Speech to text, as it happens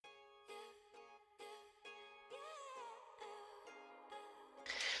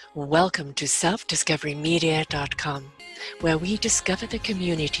Welcome to selfdiscoverymedia.com, where we discover the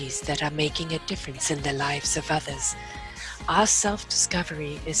communities that are making a difference in the lives of others. Our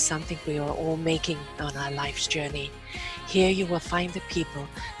self-discovery is something we are all making on our life's journey. Here you will find the people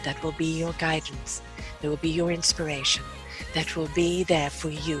that will be your guidance, that will be your inspiration, that will be there for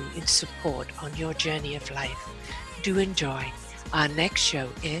you in support on your journey of life. Do enjoy. Our next show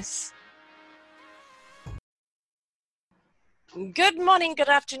is... Good morning, good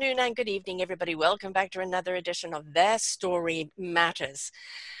afternoon, and good evening, everybody. Welcome back to another edition of Their Story Matters.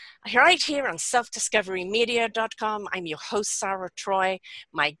 Right here on selfdiscoverymedia.com, I'm your host, Sarah Troy.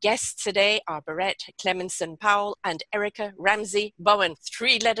 My guests today are Barrett Clemenson Powell and Erica Ramsey Bowen.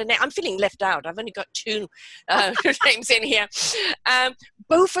 Three-letter name. I'm feeling left out. I've only got two names in here.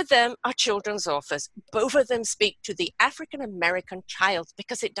 Both of them are children's authors. Both of them speak to the African-American child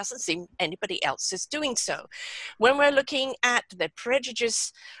because it doesn't seem anybody else is doing so. When we're looking at the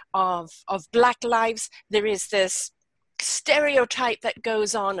prejudice of Black lives, there is this stereotype that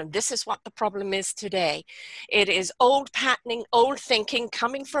goes on, and this is what the problem is today. It is old patterning, old thinking,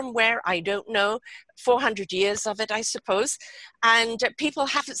 coming from where, I don't know, 400 years of it, I suppose, and people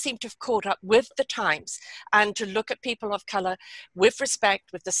haven't seemed to have caught up with the times and to look at people of color with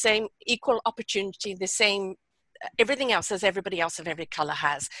respect, with the same equal opportunity, the same everything else as everybody else of every color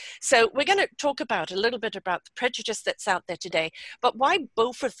has. So we're going to talk about a little bit about the prejudice that's out there today, but why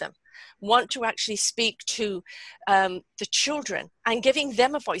both of them want to actually speak to the children and giving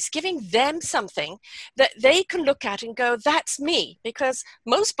them a voice, giving them something that they can look at and go, that's me, because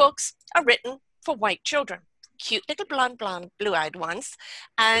most books are written for white children. Cute little blonde, blue-eyed ones,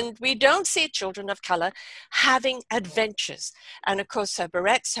 and we don't see children of color having adventures. And of course,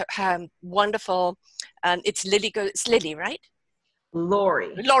 Barrett's wonderful. It's Lily, right?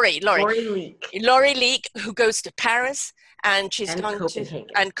 Lori Leak, who goes to Paris, and she's gone Copenhagen.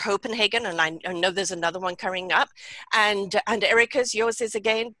 to Copenhagen, and I know there's another one coming up. And Erica's, yours is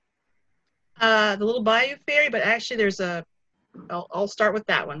again the Little Bayou Fairy, but actually there's a I'll start with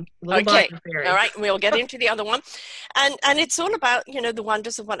that one. Okay. All right. We'll get into the other one. And it's all about, the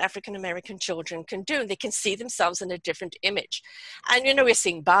wonders of what African-American children can do. They can see themselves in a different image. And, we're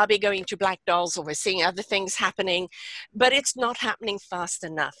seeing Barbie going to black dolls, or we're seeing other things happening, but it's not happening fast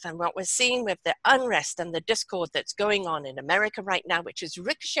enough. And what we're seeing with the unrest and the discord that's going on in America right now, which is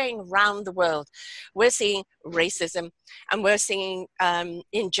ricocheting around the world, we're seeing racism, and we're seeing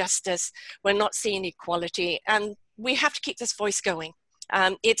injustice. We're not seeing equality. And we have to keep this voice going.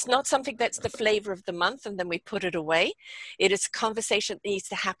 It's not something that's the flavor of the month and then we put it away. It is a conversation that needs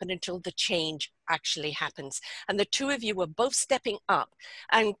to happen until the change actually happens. And the two of you are both stepping up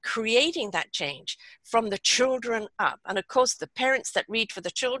and creating that change from the children up. And of course, the parents that read for the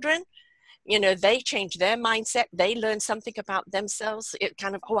children, they change their mindset. They learn something about themselves. It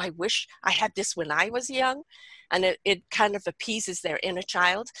kind of, I wish I had this when I was young. And it kind of appeases their inner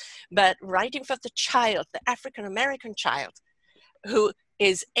child. But writing for the child, the African-American child, who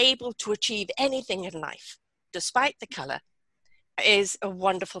is able to achieve anything in life, despite the color, is a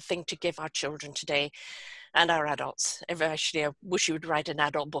wonderful thing to give our children today and our adults. Actually, I wish you would write an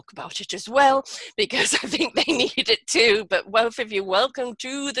adult book about it as well, because I think they need it too. But both of you, welcome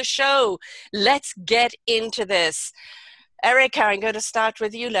to the show. Let's get into this. Erica, I'm going to start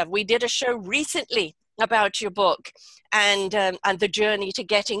with you, love. We did a show recently about your book and the journey to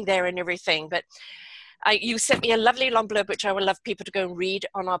getting there and everything. But you sent me a lovely long blurb, which I would love people to go and read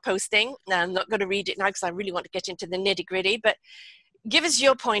on our posting. Now, I'm not going to read it now because I really want to get into the nitty gritty, but give us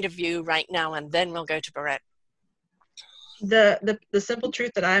your point of view right now, and then we'll go to Barrett. The simple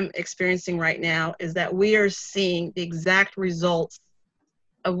truth that I'm experiencing right now is that we are seeing the exact results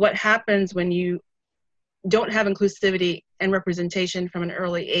of what happens when you don't have inclusivity and representation from an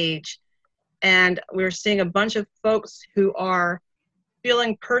early age. And we're seeing a bunch of folks who are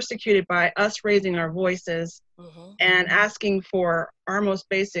feeling persecuted by us raising our voices and asking for our most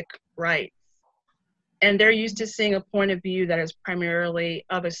basic rights. And they're used to seeing a point of view that is primarily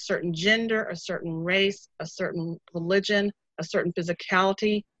of a certain gender, a certain race, a certain religion, a certain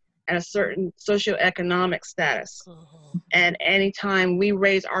physicality, and a certain socioeconomic status. And anytime we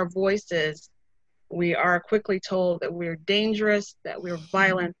raise our voices, we are quickly told that we're dangerous, that we're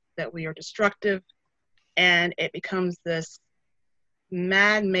violent, that we are destructive, and it becomes this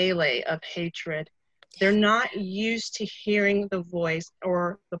mad melee of hatred. They're not used to hearing the voice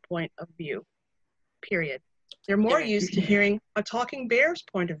or the point of view, period. They're more used to hearing a talking bear's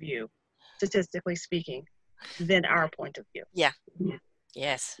point of view, statistically speaking, than our point of view. Yeah.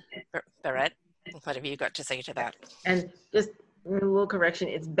 Yes. Barrett, what have you got to say to that? And just a little correction,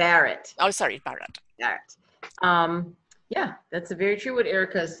 it's Barrett. Oh, sorry, Barrett. Barrett. Yeah, that's very true what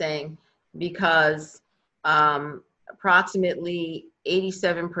Erica is saying, because approximately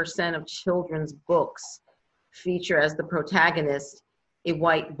 87% of children's books feature as the protagonist a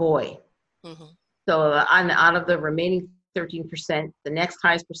white boy. Mm-hmm. So out of the remaining 13%, the next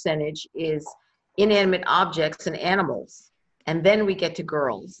highest percentage is inanimate objects and animals. And then we get to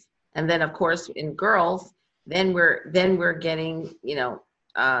girls. And then of course in girls, then we're getting,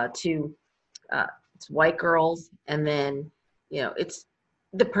 to it's white girls, and then, it's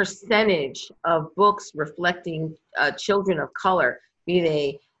the percentage of books reflecting children of color, be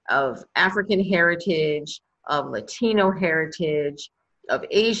they of African heritage, of Latino heritage, of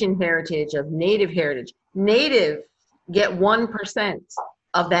Asian heritage, of Native heritage. Native get 1%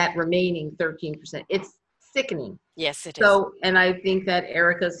 of that remaining 13%. It's sickening. Yes, it is. So, and I think that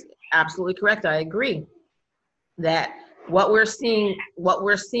Erica's absolutely correct. I agree that what we're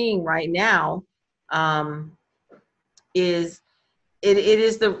seeing right now is it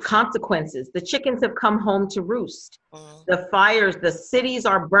is the consequences. The chickens have come home to roost. The fires, the cities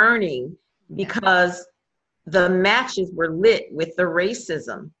are burning because the matches were lit with the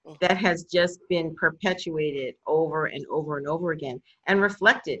racism that has just been perpetuated over and over and over again, and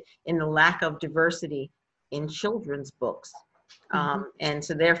reflected in the lack of diversity in children's books. And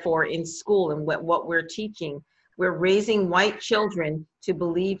so therefore in school and what we're teaching, we're raising white children to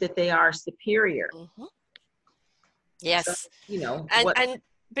believe that they are superior. Yes. So,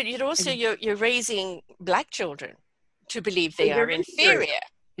 but you're raising Black children to believe they are inferior,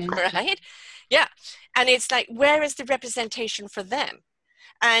 right? Yeah. And it's like, where is the representation for them?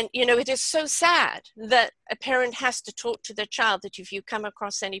 And, it is so sad that a parent has to talk to their child that if you come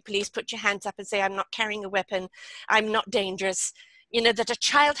across any police, put your hands up and say, I'm not carrying a weapon, I'm not dangerous, that a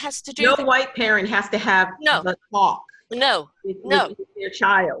child has to do. No white parent has to have the talk. No. With their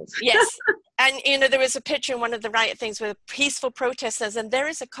child. Yes. And, there was a picture in one of the riot things with peaceful protesters, and there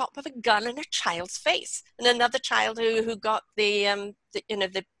is a cop with a gun in a child's face, and another child who got the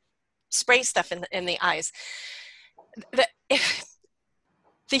spray stuff in the eyes.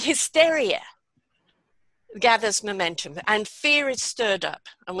 The hysteria gathers momentum, and fear is stirred up,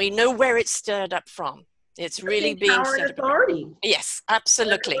 and we know where it's stirred up from. It's really being power and authority. Yes,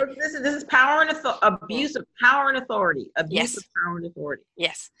 absolutely. This is power and abuse of power and authority. Abuse of power and authority.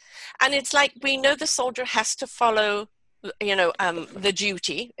 Yes, and it's like we know the soldier has to follow, the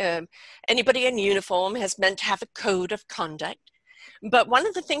duty. Anybody in uniform has meant to have a code of conduct. But one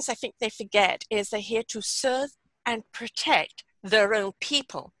of the things I think they forget is they're here to serve and protect their own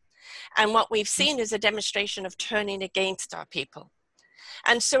people. And what we've seen is a demonstration of turning against our people.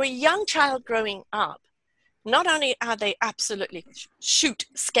 And so a young child growing up, not only are they absolutely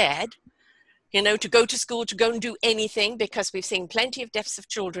scared, to go to school, to go and do anything, because we've seen plenty of deaths of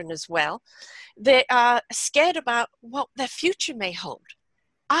children as well, they are scared about what their future may hold.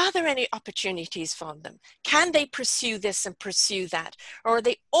 Are there any opportunities for them? Can they pursue this and pursue that? Or are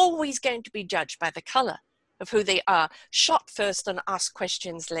they always going to be judged by the color of who they are, shot first and asked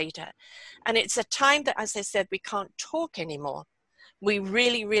questions later? And it's a time that, as I said, we can't talk anymore. We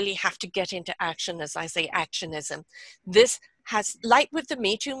really, really have to get into action, as I say, actionism. This has, like with the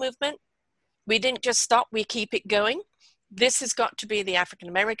Me Too movement, we didn't just stop, we keep it going. This has got to be the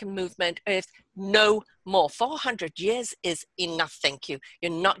African-American movement. If no more, 400 years is enough, thank you.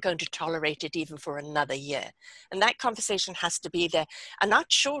 You're not going to tolerate it even for another year. And that conversation has to be there. And our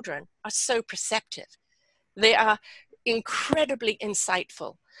children are so perceptive. They are incredibly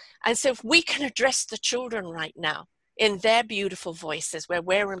insightful. And so if we can address the children right now in their beautiful voices, where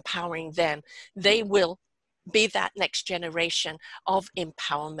we're empowering them, they will be that next generation of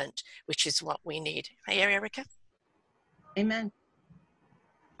empowerment, which is what we need. Hey, Erica? Amen.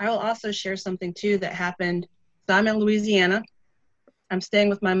 I will also share something too that happened. So I'm in Louisiana. I'm staying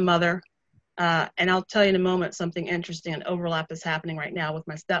with my mother. And I'll tell you in a moment something interesting, an overlap is happening right now with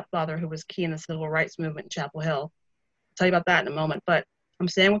my stepfather, who was key in the civil rights movement in Chapel Hill. I'll tell you about that in a moment. But I'm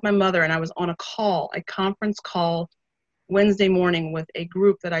staying with my mother, and I was on a conference call Wednesday morning with a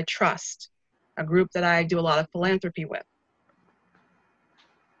group that I trust, a group that I do a lot of philanthropy with.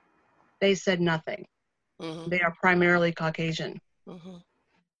 They said nothing. Mm-hmm. They are primarily Caucasian. Mm-hmm.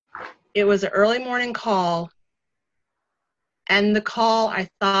 It was an early morning call, and the call, I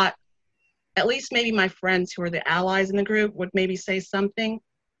thought, at least maybe my friends who are the allies in the group would maybe say something.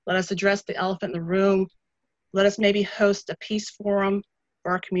 Let us address the elephant in the room. Let us maybe host a peace forum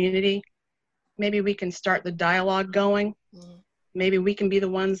for our community. Maybe we can start the dialogue going. Mm-hmm. Maybe we can be the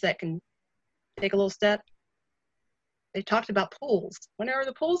ones that can take a little step. They talked about pools. When are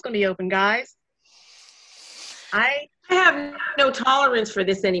the pools going to be open, guys? I have no tolerance for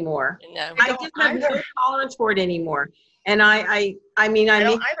this anymore. No, I just have no tolerance for it anymore. And I mean, I I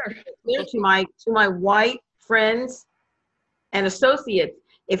don't make either. it clear to my white friends and associates,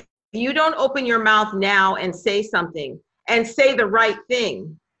 if you don't open your mouth now and say something and say the right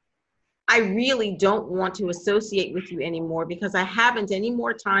thing, I really don't want to associate with you anymore, because I haven't any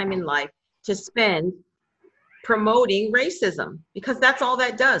more time in life to spend promoting racism, because that's all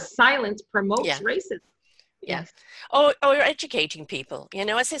that does. Silence promotes Yeah. racism. Yeah. Yes. Or educating people. You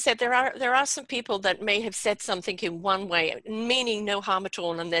know, as I said, there are some people that may have said something in one way, meaning no harm at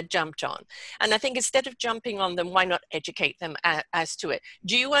all, and they're jumped on. And I think instead of jumping on them, why not educate them as to it?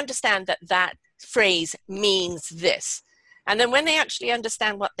 Do you understand that that phrase means this? And then when they actually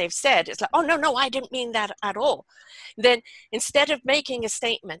understand what they've said, it's like, oh, no, I didn't mean that at all. Then instead of making a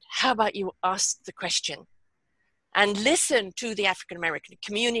statement, how about you ask the question? And listen to the African American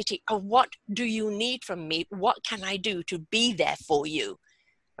community. Oh, what do you need from me? What can I do to be there for you?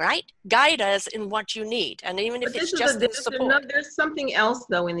 Right? Guide us in what you need. And even if But it's just in support. there's something else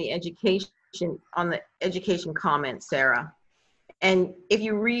though in the education, on the education comment, Sarah. And if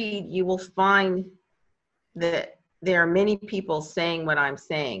you read, you will find that there are many people saying what I'm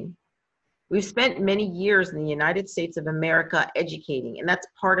saying. We've spent many years in the United States of America educating, and that's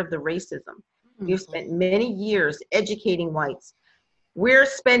part of the racism. We've spent many years educating whites. We're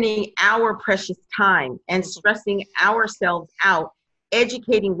spending our precious time and stressing ourselves out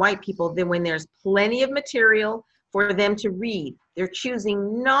educating white people. Then when there's plenty of material for them to read, they're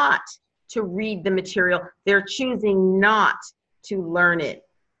choosing not to read the material. They're choosing not to learn it.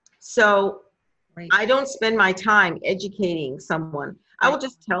 So Right. I don't spend my time educating someone. I will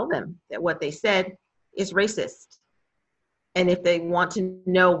just tell them that what they said is racist. And if they want to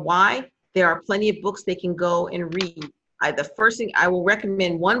know why, there are plenty of books they can go and read. The first thing, I will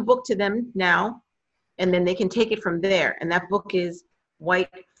recommend one book to them now, and then they can take it from there. And that book is White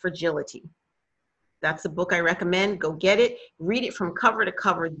Fragility. That's the book I recommend. Go get it, read it from cover to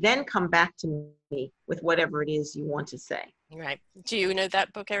cover, then come back to me with whatever it is you want to say. Right. Do you know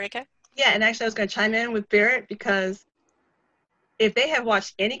that book, Erica? Yeah, and actually I was going to chime in with Barrett, because if they have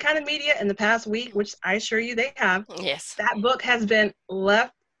watched any kind of media in the past week, which I assure you they have, Yes. that book has been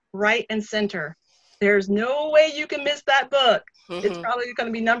left, right, and center. There's no way you can miss that book. It's probably going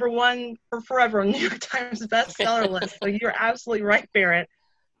to be #1 for forever on New York Times bestseller list. So you're absolutely right, Barrett.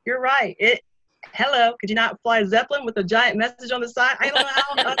 You're right. Hello, could you not fly a Zeppelin with a giant message on the side? I don't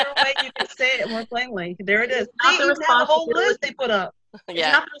know how other way you can say it more plainly. There it is. Not the They even have a whole list they put up. It's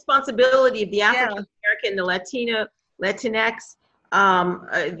not the responsibility of the African American, the Latinx,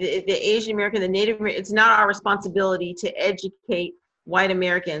 the Asian American, the Native American. It's not our responsibility to educate white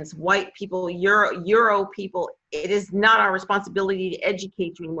Americans, white people, Euro people. It is not our responsibility to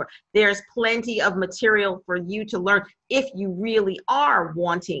educate you anymore. There's plenty of material for you to learn if you really are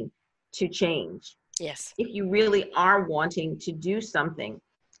wanting to change. Yes. If you really are wanting to do something,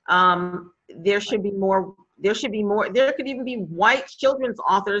 there should be more. There could even be white children's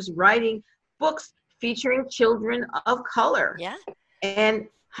authors writing books featuring children of color. Yeah. And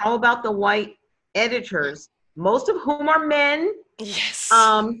how about the white editors, most of whom are men, Yes.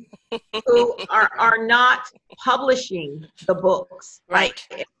 who are not publishing the books, Right.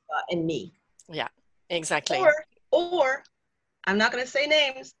 like and me. Yeah, exactly. Or I'm not going to say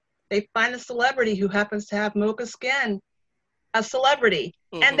names. They find a celebrity who happens to have mocha skin, a celebrity,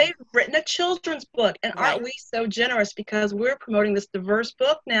 and they've written a children's book. And aren't we so generous, because we're promoting this diverse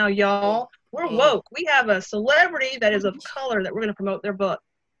book now, y'all? We're woke. We have a celebrity that is of color that we're going to promote their book.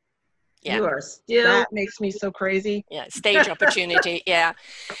 Yeah. You are still. That makes me so crazy. Yeah, stage opportunity. Yeah.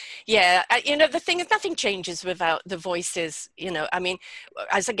 You know, the thing is, nothing changes without the voices. You know, I mean,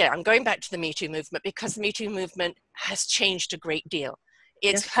 I'm going back to the Me Too movement, because the Me Too movement has changed a great deal.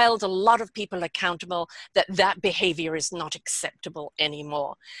 It's held a lot of people accountable that behavior is not acceptable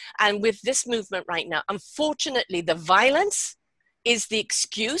anymore. And with this movement right now, unfortunately, the violence is the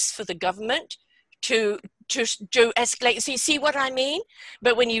excuse for the government to escalate. So you see what I mean?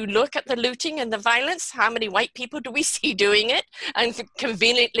 But when you look at the looting and the violence, how many white people do we see doing it? And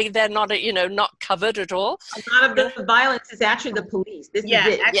conveniently, they're not, not covered at all. A lot of the violence is actually the police. This is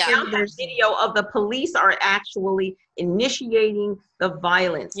it. Actually, there's video of the police are actually initiating the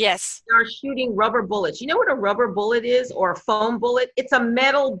violence. Yes. They are shooting rubber bullets. You know what a rubber bullet is, or a foam bullet? It's a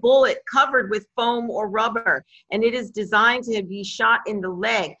metal bullet covered with foam or rubber, and it is designed to be shot in the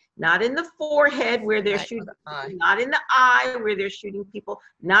leg, not in the forehead where they're shooting, not in the eye where they're shooting people,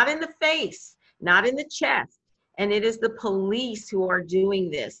 not in the face, not in the chest. And it is the police who are doing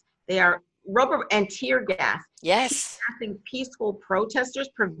this. They are rubber and tear gas. Yes. Gassing peaceful protesters,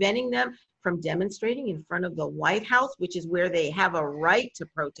 preventing them from demonstrating in front of the White House, which is where they have a right to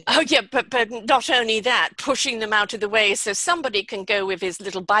protest. Oh yeah, but not only that, pushing them out of the way so somebody can go with his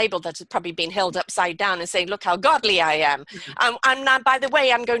little Bible that has probably been held upside down and say, look how godly I am. I'm not, by the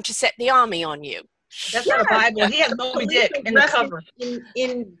way, I'm going to set the army on you. That's not a Bible. He has Moby Dick in the cover.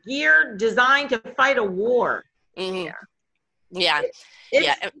 In gear designed to fight a war. Mm-hmm. Yeah.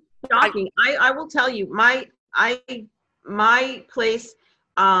 It's shocking. I will tell you, my place,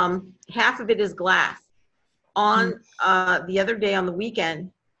 half of it is glass. On the other day on the weekend,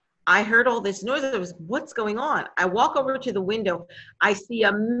 I heard all this noise. I was, what's going on? I walk over to the window. I see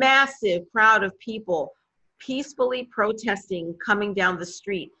a massive crowd of people peacefully protesting coming down the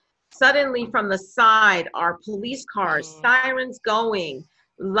street. Suddenly from the side are police cars, sirens going,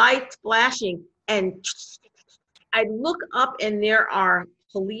 lights flashing, and I look up and there are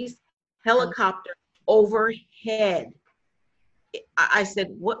police helicopters overhead. I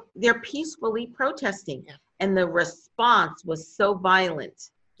said, what? They're peacefully protesting. Yeah. And the response was so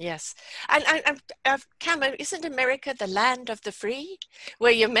violent. Yes. And Cameron, isn't America the land of the free,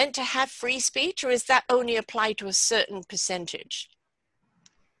 where you're meant to have free speech, or is that only applied to a certain percentage?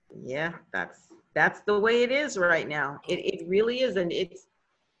 Yeah, that's the way it is right now. It really is. And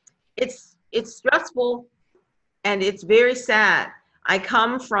it's stressful and it's very sad. I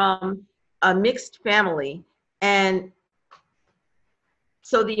come from a mixed family, and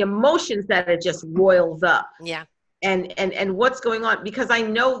so the emotions that it just roils up. Yeah. And what's going on, because I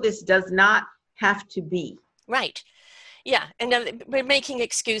know this does not have to be. Right. Yeah, and we're making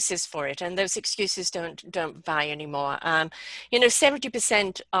excuses for it, and those excuses don't vie anymore.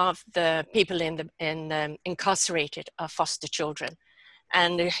 70% of the people incarcerated are foster children,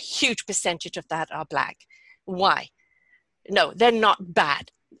 and a huge percentage of that are Black. Why? No, they're not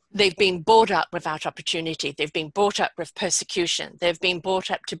bad. They've been brought up without opportunity. They've been brought up with persecution. They've been brought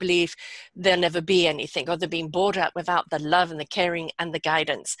up to believe there'll never be anything, or they've been brought up without the love and the caring and the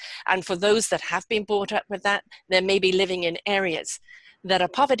guidance. And for those that have been brought up with that, they may be living in areas that are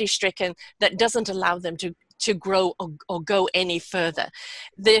poverty stricken, that doesn't allow them to grow or go any further.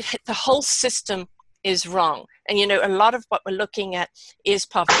 The whole system is wrong. And, a lot of what we're looking at is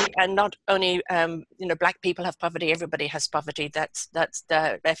poverty, and not only, Black people have poverty, everybody has poverty. That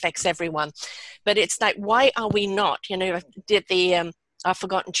affects everyone. But it's like, why are we not, I did the Our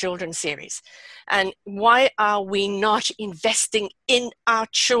Forgotten Children series. And why are we not investing in our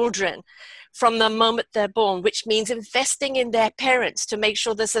children from the moment they're born, which means investing in their parents to make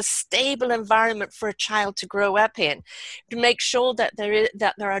sure there's a stable environment for a child to grow up in, to make sure that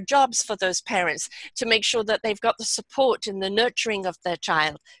there are jobs for those parents, to make sure that they've got the support and the nurturing of their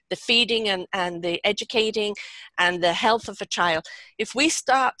child, the feeding and the educating and the health of a child. If we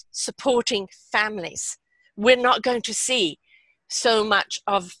start supporting families, we're not going to see so much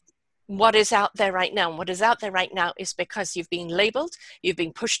of what is out there right now. And what is out there right now is because you've been labeled, you've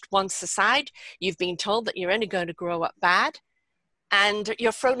been pushed once aside, you've been told that you're only going to grow up bad, and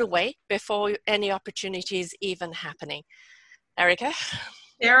you're thrown away before any opportunity is even happening. Erica?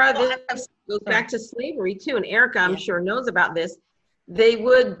 Sarah, this goes back to slavery too, and Erica, I'm sure, knows about this. They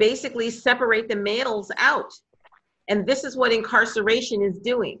would basically separate the males out. And this is what incarceration is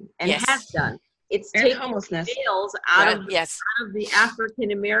doing and has done. It's taking homelessness males out of the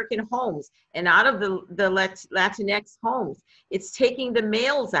African American homes and out of the Latinx homes. It's taking the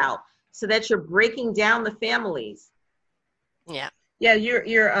males out so that you're breaking down the families. Yeah. Yeah,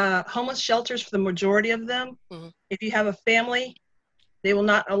 your homeless shelters, for the majority of them, if you have a family, they will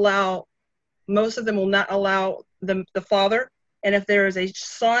not allow, most of them will not allow the father. And if there is a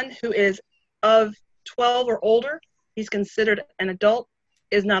son who is of 12 or older, he's considered an adult,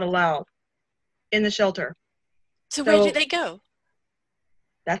 is not allowed in the shelter. So where do they go?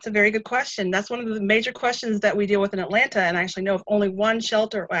 That's a very good question. That's one of the major questions that we deal with in Atlanta. And I actually know of only one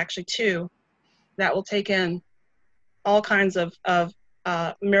shelter, or actually two, that will take in all kinds of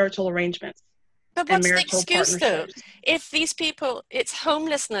marital arrangements. But what's the excuse though? If these people, it's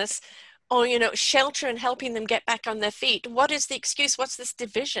homelessness or, shelter and helping them get back on their feet, what is the excuse? What's this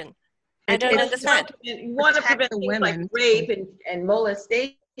division? I don't understand. You want to prevent things like rape and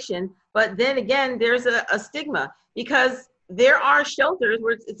molestation. But then again, there's a stigma, because there are shelters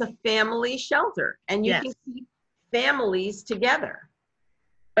where it's a family shelter and you can keep families together.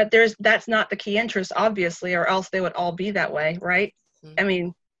 But that's not the key interest, obviously, or else they would all be that way, right? I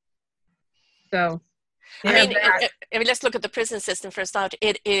mean, so. I mean, let's look at the prison system for a start.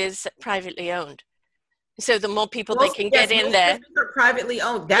 It is privately owned. So the more people they can get in there. Are privately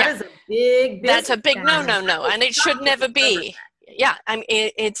owned. That is a big business. That's a big no. And it should never be. Yeah, I mean,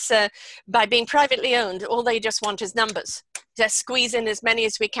 it's by being privately owned, all they just want is numbers. Just squeeze in as many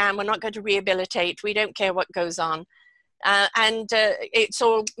as we can. We're not going to rehabilitate. We don't care what goes on. And it's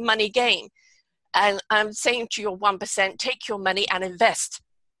all money gain. And I'm saying to your 1%, take your money and invest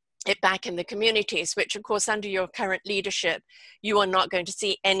it back in the communities, which of course under your current leadership, you are not going to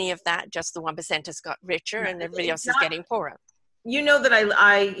see any of that. Just the 1% has got richer and everybody else is getting poorer. You know that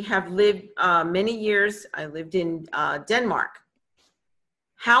I have lived many years. I lived in Denmark.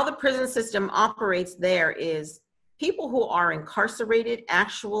 How the prison system operates there is people who are incarcerated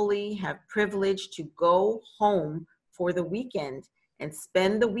actually have privilege to go home for the weekend and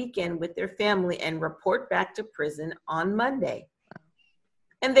spend the weekend with their family and report back to prison on Monday.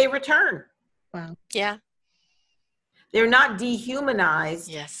 And they return. Wow. Yeah. They're not dehumanized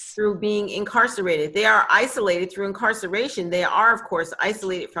Yes. through being incarcerated. They are isolated through incarceration. They are, of course,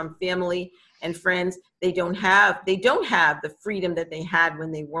 isolated from family and friends. They don't have the freedom that they had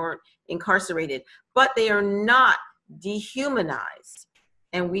when they weren't incarcerated, but they are not dehumanized.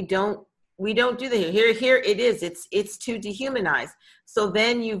 And we don't do that here. Here it is. It's to dehumanize. So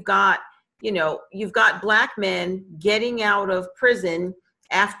then you've got Black men getting out of prison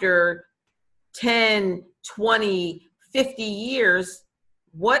after 10, 20, 50 years.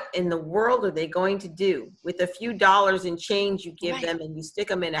 What in the world are they going to do with a few dollars in change you give them and you stick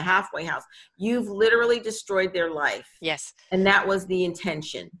them in a halfway house? You've literally destroyed their life. Yes. And that was the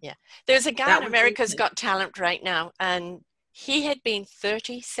intention. Yeah. There's a guy in America's Got Talent right now, and he had been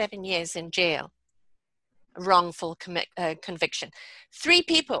 37 years in jail, wrongful conviction. 3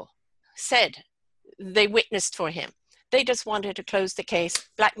 people said they witnessed for him. They just wanted to close the case.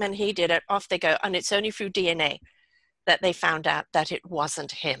 Black men, he did it, off they go. And it's only through DNA that they found out that it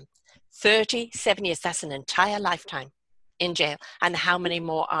wasn't him. 37 years, that's an entire lifetime in jail. And how many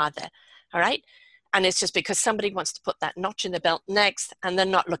more are there? All right? And it's just because somebody wants to put that notch in the belt next, and they're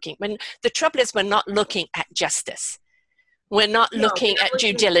not looking. When the trouble is, we're not looking at justice. We're not looking at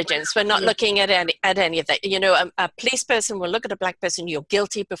due diligence. We're not looking at any of that. You know, a police person will look at a Black person, you're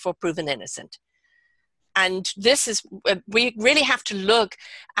guilty before proven innocent. And this is, we really have to look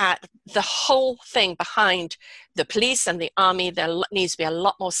at the whole thing behind the police and the army. There needs to be a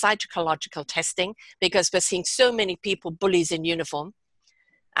lot more psychological testing because we're seeing so many people, bullies in uniform.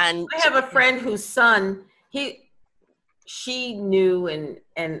 And I have a friend whose son, she knew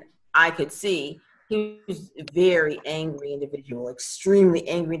and I could see he was a very angry individual, extremely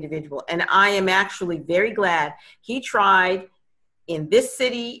angry individual. And I am actually very glad he tried in this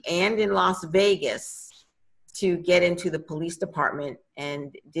city and in Las Vegas to get into the police department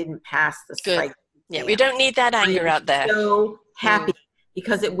and didn't pass the psych. Yeah, we don't need that anger out there. So happy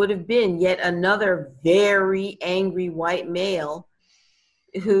because it would have been yet another very angry white male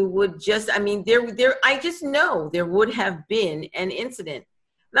who would just, I mean, I just know there would have been an incident.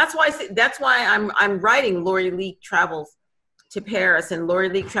 That's why I'm writing Lori Leake Travels to Paris and Lori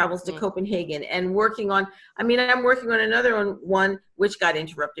Leake Travels to Copenhagen and I'm working on another one which got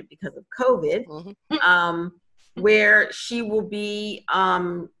interrupted because of COVID, where she will be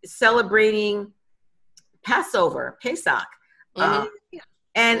celebrating Passover, Pesach. And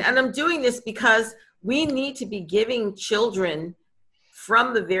I'm doing this because we need to be giving children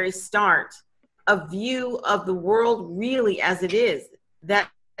from the very start a view of the world really as it is, that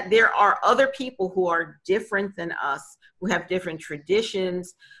there are other people who are different than us, who have different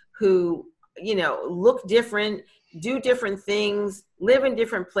traditions, who, you know, look different, do different things, live in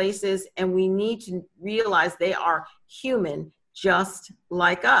different places, and we need to realize they are human just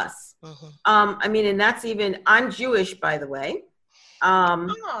like us. I mean, and that's even, I'm Jewish, by the way.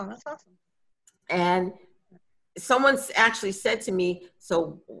 Oh, that's awesome. And someone's actually said to me,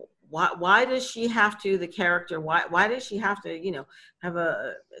 so why does she have to, the character, why does she have to, you know,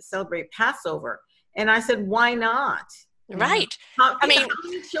 celebrate Passover? And I said, why not? Right. How many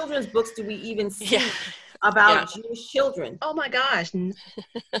children's books do we even see about Jewish children? Oh my gosh.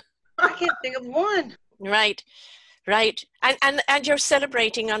 I can't think of one. Right. And you're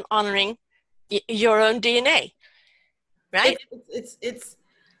celebrating and honoring your own DNA. Right? It's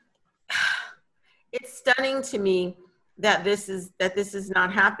stunning to me that this is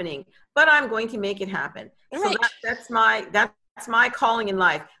not happening, but I'm going to make it happen. Right. So that's my calling in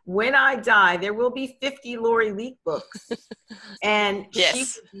life. When I die, there will be 50 Lori Leake books, and she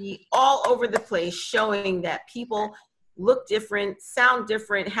will be all over the place, showing that people look different, sound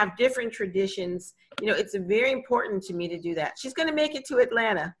different, have different traditions. You know, it's very important to me to do that. She's going to make it to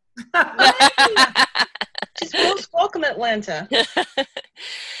Atlanta. She's most welcome, Atlanta.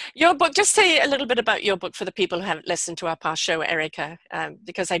 Your book, just say a little bit about your book for the people who haven't listened to our past show, Erica,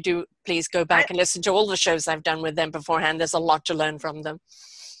 because I do, please go back and listen to all the shows I've done with them beforehand. There's a lot to learn from them.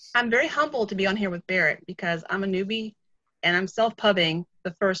 I'm very humbled to be on here with Barrett because I'm a newbie and I'm self-pubbing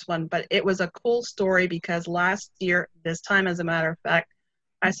the first one, but it was a cool story because last year, this time, as a matter of fact,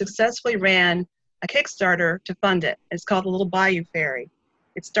 I successfully ran a Kickstarter to fund it. It's called The Little Bayou Fairy.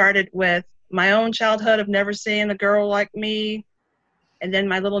 It started with my own childhood of never seeing a girl like me, and then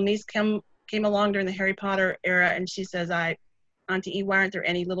my little niece came along during the Harry Potter era, and she says, Auntie E, why aren't there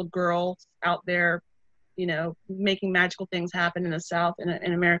any little girls out there, you know, making magical things happen in the South and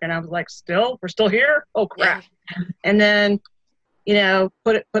in America? And I was like, we're still here? Oh, crap. Yeah. And then, you know,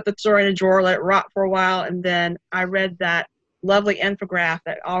 put the story in a drawer, let it rot for a while, and then I read that lovely infographic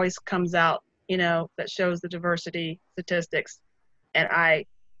that always comes out, you know, that shows the diversity statistics, and I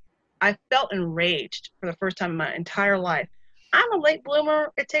felt enraged for the first time in my entire life. I'm a late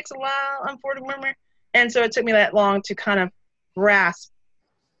bloomer. It takes a while. I'm 40 bloomer. And so it took me that long to kind of grasp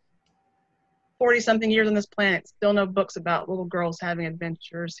 40-something years on this planet, still no books about little girls having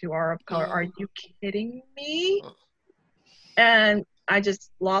adventures who are of color. Are you kidding me? And I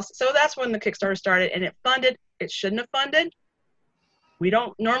just lost. So that's when the Kickstarter started, and it funded. It shouldn't have funded. We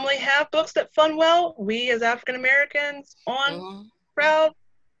don't normally have books that fund well. We as African Americans on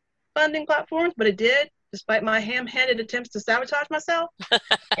crowdfunding platforms, but it did, despite my ham-handed attempts to sabotage myself.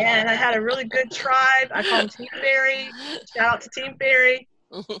 And I had a really good tribe. I call them Team Fairy. Shout out to Team Fairy.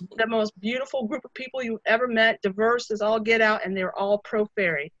 The most beautiful group of people you've ever met, diverse as all get out, and they're all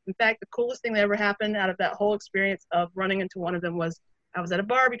pro-fairy. In fact, the coolest thing that ever happened out of that whole experience of running into one of them was I was at a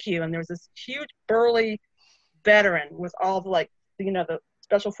barbecue, and there was this huge, burly veteran with all the, like, you know, the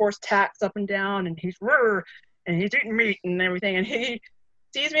special force tacks up and down, and he's eating meat and everything, and he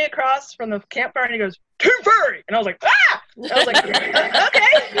sees me across from the campfire, and he goes, Team Fairy! And I was like, ah! I was like, okay,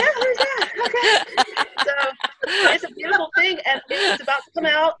 yeah, where's that? Okay. So it's a beautiful thing, and it's about to come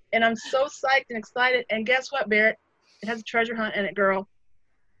out, and I'm so psyched and excited. And guess what, Barrett? It has a treasure hunt in it, girl.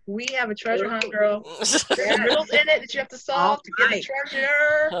 We have a treasure hunt, girl. There's riddles in it that you have to solve to get the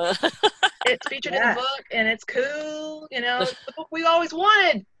treasure. It's featured in the book, and it's cool. You know, it's the book we always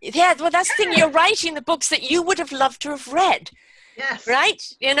wanted. Yeah, well, that's the thing. You're writing the books that you would have loved to have read. Yes. Right?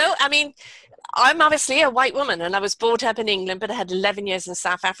 You know, I mean, I'm obviously a white woman, and I was brought up in England, but I had 11 years in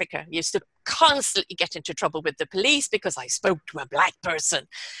South Africa. I used to constantly get into trouble with the police because I spoke to a black person,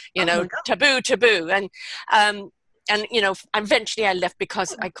 you know, taboo. And, you know, eventually I left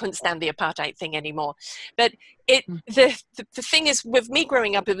because I couldn't stand the apartheid thing anymore. But the thing is, with me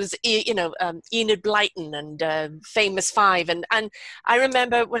growing up, it was, you know, Enid Blyton and Famous Five. And I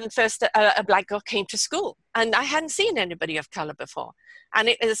remember when first a black girl came to school, and I hadn't seen anybody of color before. And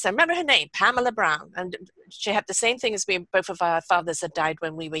I remember her name, Pamela Brown. And she had the same thing as me. Both of our fathers had died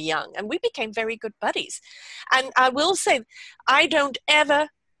when we were young. And we became very good buddies. And I will say, I don't ever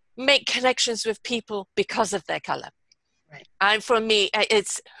make connections with people because of their color. Right. And for me,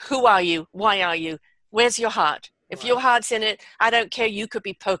 it's who are you? Why are you? Where's your heart? If your heart's in it, I don't care. You could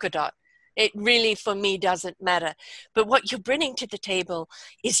be polka dot. It really, for me, doesn't matter. But what you're bringing to the table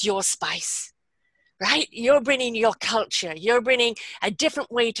is your spice, right? You're bringing your culture. You're bringing a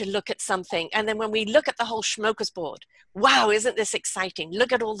different way to look at something. And then when we look at the whole smorgasbord, wow, isn't this exciting?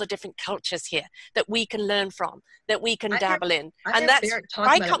 Look at all the different cultures here that we can learn from, that we can dabble in. And that's,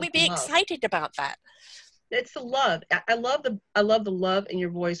 why can't we be excited about that? It's the love. I love the love in your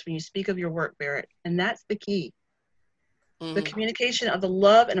voice when you speak of your work, Barrett. And that's the key. The communication of the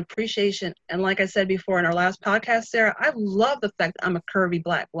love and appreciation. And like I said before in our last podcast, Sarah, I love the fact that I'm a curvy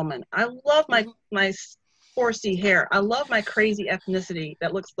black woman. I love my 4C hair. I love my crazy ethnicity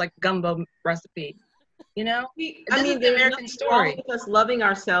that looks like gumbo recipe. You know? I mean, there's American story. With us loving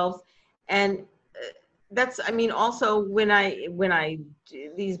ourselves. And that's, I mean, also when I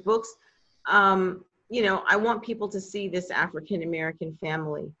do these books, you know, I want people to see this African-American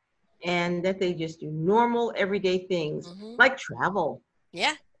family and that they just do normal, everyday things like travel.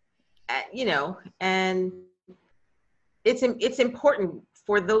 Yeah. You know, and it's important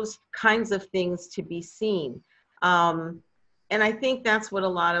for those kinds of things to be seen. And I think that's what a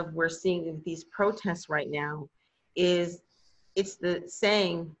lot of we're seeing in these protests right now is it's the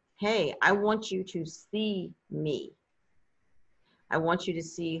saying, hey, I want you to see me. I want you to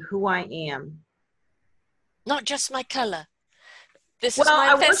see who I am. Not just my color. This is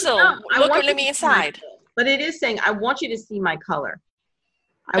my vessel. Look at me inside. But it is saying, I want you to see my color.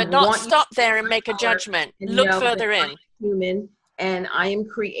 But not stop there and make a judgment. Look further in. I'm human, and I am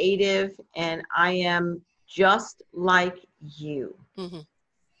creative, and I am just like you.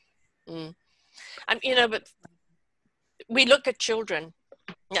 You know, but we look at children.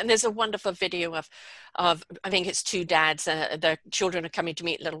 And there's a wonderful video of I think it's two dads. The children are coming to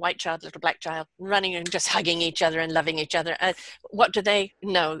meet little white child, little black child, running and just hugging each other and loving each other. And what do they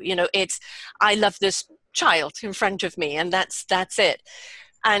know? You know, it's, I love this child in front of me, and that's it.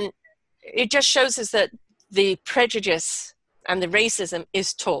 And it just shows us that the prejudice and the racism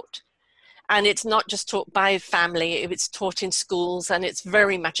is taught. And it's not just taught by family, it's taught in schools, and it's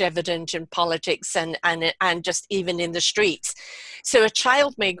very much evident in politics and just even in the streets. So a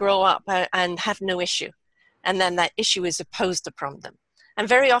child may grow up and have no issue, and then that issue is imposed upon them. And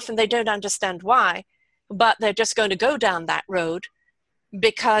very often they don't understand why, but they're just going to go down that road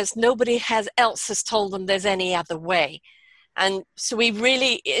because nobody else has told them there's any other way. And so we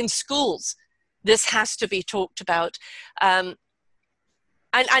really, in schools, this has to be talked about. And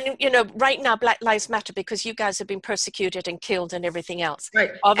you know, right now, Black Lives Matter, because you guys have been persecuted and killed and everything else.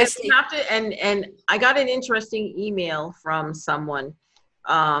 Right. Obviously. And I got an interesting email from someone.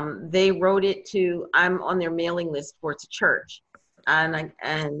 They wrote it to, I'm on their mailing list for it's a church.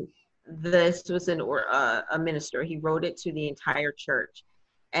 And this was a minister. He wrote it to the entire church.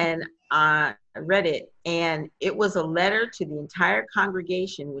 And I read it. And it was a letter to the entire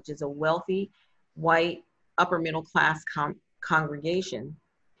congregation, which is a wealthy, white, upper middle class congregation,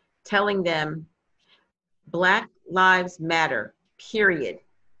 telling them Black Lives Matter, period.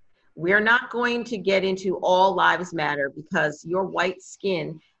 We're not going to get into all lives matter because your white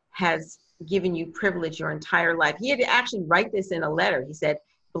skin has given you privilege your entire life. He had to actually write this in a letter. He said,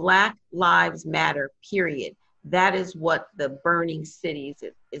 Black Lives Matter, period. That is what the burning cities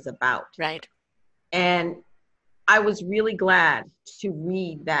is about. Right. And I was really glad to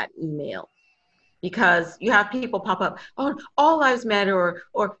read that email, because you have people pop up, oh, all lives matter,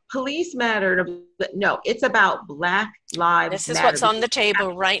 or police matter. No, it's about Black Lives Matter. This is what's on the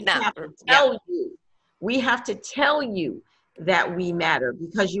table right now. We have to tell you that we matter,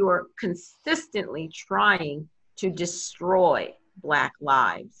 because you are consistently trying to destroy Black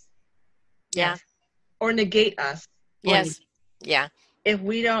lives. Yeah. Or negate us. Yes. Yeah. If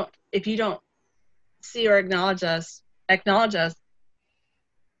you don't see or acknowledge us,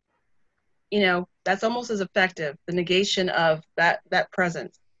 you know, that's almost as effective, the negation of that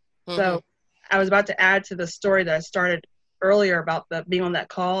presence. Mm-hmm. So I was about to add to the story that I started earlier about being on that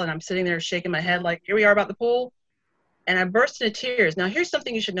call, and I'm sitting there shaking my head like, here we are about the pool. And I burst into tears. Now, here's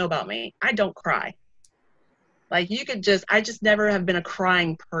something you should know about me. I don't cry. Like, I just never have been a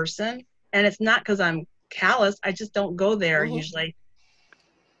crying person. And it's not because I'm callous. I just don't go there usually.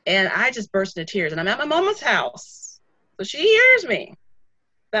 And I just burst into tears. And I'm at my mama's house. So she hears me.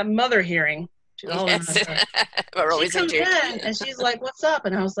 That mother hearing. Yes. We're always in tears. And she's like, what's up?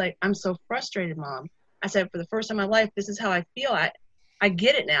 And I was like, I'm so frustrated, Mom. I said, for the first time in my life, this is how I feel. I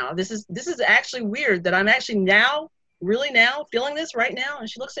get it now. This is actually weird that I'm actually really now feeling this right now. And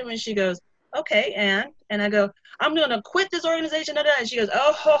she looks at me and she goes, okay, and I go, I'm going to quit this organization. And she goes,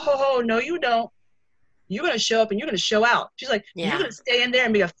 oh, ho, ho, ho, no, you don't. You're going to show up and you're going to show out. She's like, you're going to stay in there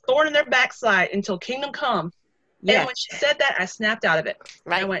and be a thorn in their backside until kingdom come. Yes. And when she said that, I snapped out of it.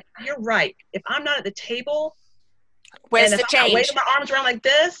 Right. I went, you're right. If I'm not at the table, where's the change? I'm waving my arms around like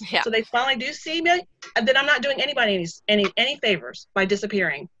this, so they finally do see me, then I'm not doing anybody any favors by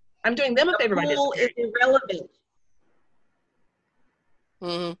disappearing. I'm doing them a favor by disappearing. It's irrelevant.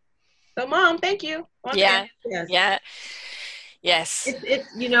 Mm-hmm. So, Mom, thank you. Okay. Yeah. Yes. Yeah. Yes. It's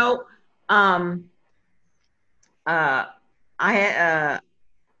you know, I had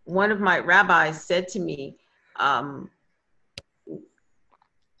one of my rabbis said to me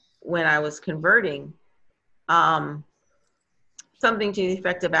when I was converting, something to the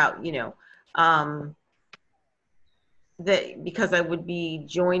effect about, you know, that because I would be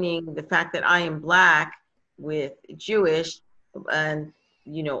joining the fact that I am Black with Jewish, and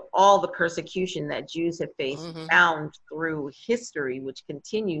you know, all the persecution that Jews have faced found through history, which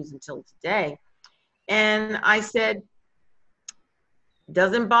continues until today. And I said,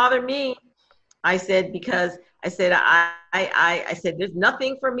 doesn't bother me. I said, because I said, I said, there's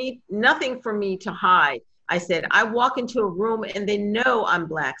nothing for me to hide. I said, I walk into a room and they know I'm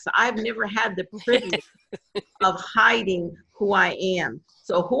Black. So I've never had the privilege of hiding who I am.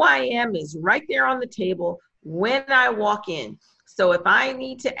 So who I am is right there on the table when I walk in. So if I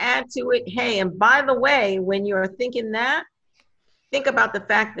need to add to it, hey, and by the way, when you're thinking that, think about the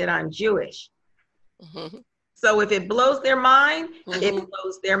fact that I'm Jewish. Mm-hmm. So if it blows their mind, it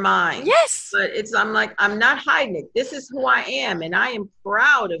blows their mind. Yes. But I'm not hiding it. This is who I am, and I am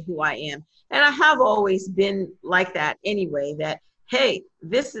proud of who I am. And I have always been like that anyway, that, hey,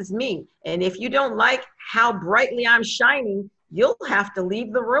 this is me. And if you don't like how brightly I'm shining, you'll have to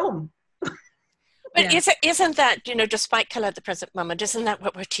leave the room. But isn't that, despite color at the present moment, isn't that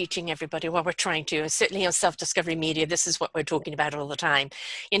what we're teaching everybody, what we're trying to? Certainly on Self-Discovery Media, this is what we're talking about all the time.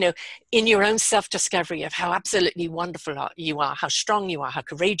 In your own self-discovery of how absolutely wonderful you are, how strong you are, how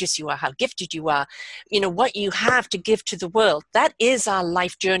courageous you are, how gifted you are, what you have to give to the world. That is our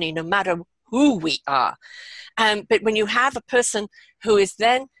life journey, no matter who we are. But when you have a person who is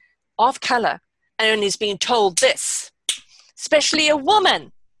then of color and is being told this, especially a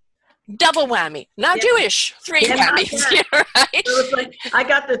woman, double whammy. Now Jewish, 3 whammies, right? So it's like I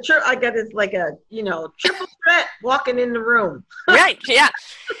got it's like a triple threat walking in the room. Right?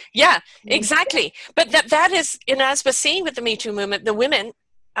 Yeah, exactly. But that is, as we're seeing with the Me Too movement, the women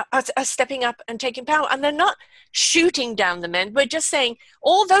are stepping up and taking power, and they're not shooting down the men. We're just saying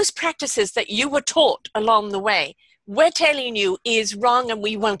all those practices that you were taught along the way, we're telling you is wrong, and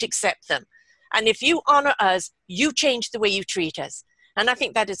we won't accept them. And if you honor us, you change the way you treat us. And I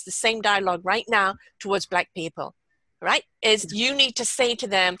think that is the same dialogue right now towards Black people, right? Is you need to say to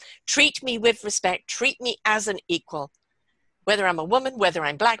them, treat me with respect, treat me as an equal. Whether I'm a woman, whether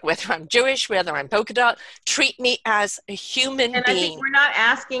I'm Black, whether I'm Jewish, whether I'm polka dot, treat me as a human being. And I think we're not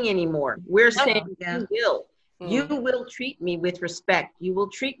asking anymore. We're saying you will. You will treat me with respect. You will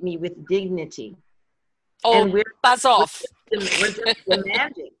treat me with dignity. Oh, and buzz off. We're just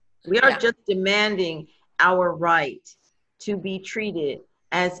demanding. We are just demanding our right to be treated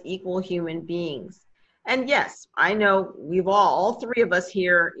as equal human beings. And yes, I know we've all three of us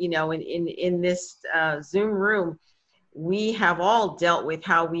here, in this Zoom room, we have all dealt with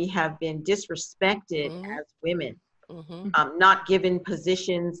how we have been disrespected as women, not given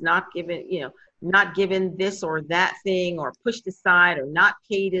positions, not given this or that thing, or pushed aside, or not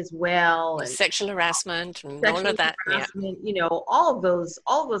paid as well, and sexual harassment and all of that. All of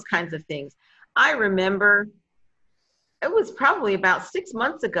those kinds of things. I remember it was probably about 6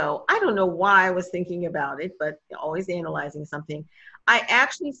 months ago. I don't know why I was thinking about it, but always analyzing something. I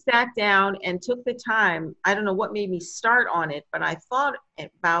actually sat down and took the time. I don't know what made me start on it, but I thought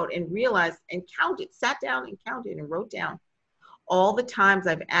about and realized and sat down and counted and wrote down all the times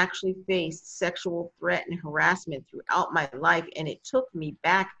I've actually faced sexual threat and harassment throughout my life. And it took me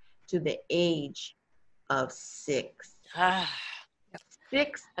back to the age of 6.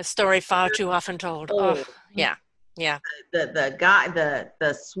 6. A story far too often told. Oh, yeah. Yeah.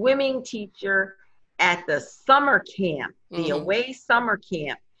 The swimming teacher at the summer camp, the away summer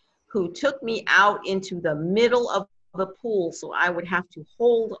camp, who took me out into the middle of the pool so I would have to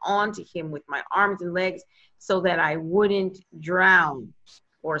hold on to him with my arms and legs so that I wouldn't drown,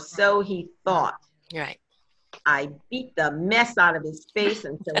 or so he thought. Right. I beat the mess out of his face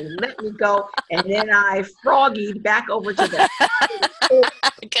until he let me go, and then I froggied back over to the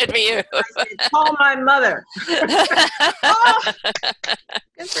Good for you. I said, call my mother. Oh,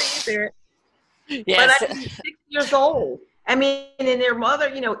 good for you, Spirit. Yes. But I was 6 years old. I mean, and there were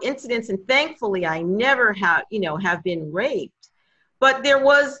other, incidents, and thankfully I never have been raped. But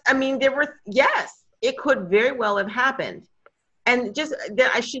yes, it could very well have happened. And just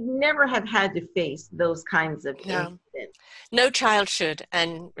that I should never have had to face those kinds of incidents. No child should.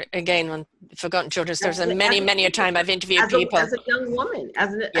 And again, on Forgotten Children's Stories, and many a time I've interviewed people. As a young woman,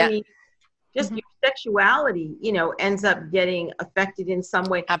 just your sexuality, ends up getting affected in some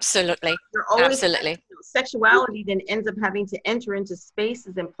way. Absolutely. Absolutely. Sexuality then ends up having to enter into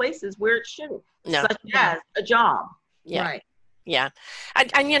spaces and places where it shouldn't, such as a job. Yeah. Right. Yeah. And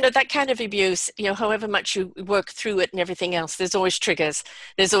that kind of abuse, however much you work through it and everything else, there's always triggers.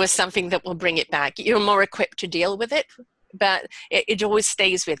 There's always something that will bring it back. You're more equipped to deal with it, but it always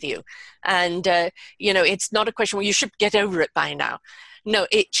stays with you. And, it's not a question where you should get over it by now. No,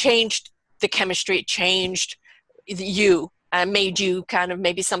 it changed the chemistry. It changed you, made you kind of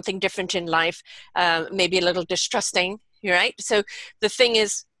maybe something different in life, maybe a little distrusting, right? So the thing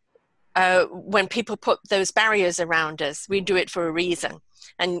is, when people put those barriers around us, we do it for a reason.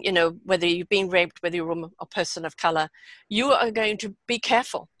 And, whether you've been raped, whether you're a person of color, you are going to be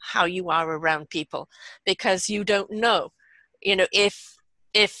careful how you are around people, because you don't know, if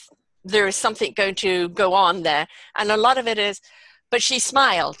there is something going to go on there. And a lot of it is, but she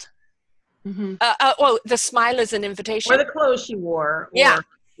smiled. The smile is an invitation. Or the clothes she wore. Yeah.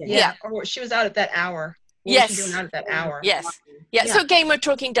 Or she was out at that hour. Yes. Doing out at that hour. Yes. Yeah. So again, we're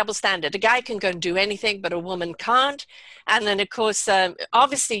talking double standard. A guy can go and do anything, but a woman can't. And then, of course,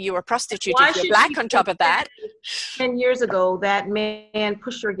 obviously you were prostituted. You're Black on top of that. 10 years ago, that man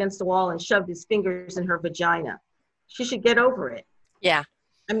pushed her against the wall and shoved his fingers in her vagina. She should get over it. Yeah.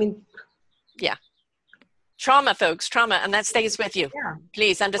 I mean. Yeah. Trauma, folks, trauma, and that stays with you. Yeah.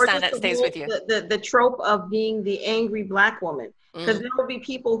 Please understand that stays with you. The trope of being the angry Black woman. Because there will be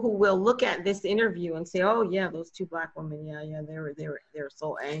people who will look at this interview and say, "Oh yeah, those two Black women, yeah, they were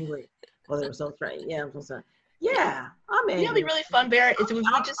so angry, or they were so threatened." Yeah, I'm so sorry. Yeah, I'm angry. You know, it'd be really fun, Barrett, is if we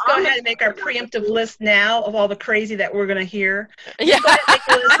just go ahead and make our preemptive list now of all the crazy that we're going to hear. Yeah. Go ahead and make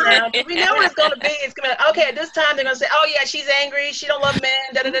a list now. We know what it's going to be. It's going to be, okay, at this time, they're going to say, oh, yeah, she's angry. She don't love men,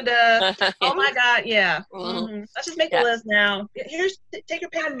 da-da-da-da. Oh, my God, yeah. Mm-hmm. Let's just make a list now. Take your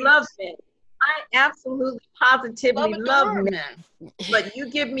pen. I love men. I absolutely, positively love men. But you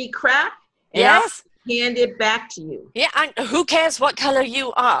give me crap, and Yes. I'll hand it back to you. Yeah, and who cares what color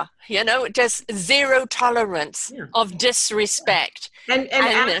you are? You know, just zero tolerance of disrespect. And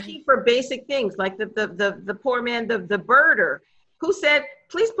asking for basic things like the poor man, the birder, who said,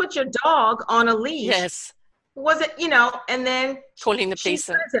 "Please put your dog on a leash." Yes. Was it, you know, and then Calling the she police.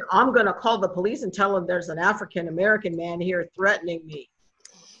 said, "I'm going to call the police and tell them there's an African-American man here threatening me."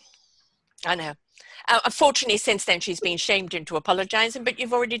 I know. Unfortunately, since then, she's been shamed into apologizing, but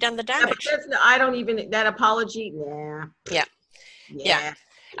you've already done the damage. I don't even, that apology, Yeah.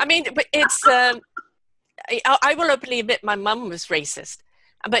 I mean, but it's, I will openly admit my mum was racist,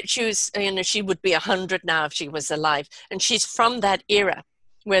 but she was, you know, she would be 100 now if she was alive. And she's from that era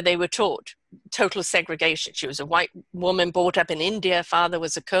where they were taught total segregation. She was a white woman brought up in India. Father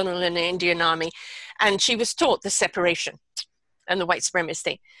was a colonel in the Indian army. And she was taught the separation and the white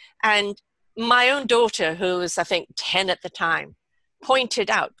supremacy. And my own daughter, who was, I think, 10 at the time, pointed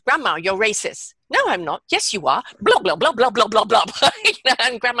out, "Grandma, you're racist." "No, I'm not." "Yes, you are." Blah, blah, blah, blah, blah, blah, blah. You know,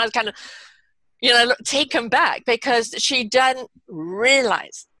 and Grandma's kind of, you know, taken back because she didn't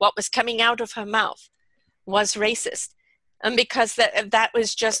realize what was coming out of her mouth was racist. And because that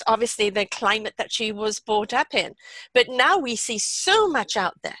was just obviously the climate that she was brought up in. But now we see so much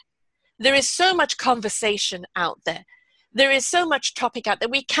out there. There is so much conversation out there. There is so much topic out there.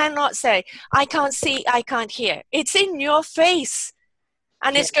 We cannot say, "I can't see, I can't hear." It's in your face.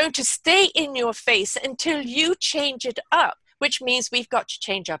 And it's going to stay in your face until you change it up, which means we've got to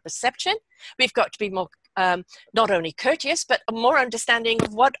change our perception. We've got to be more, not only courteous, but more understanding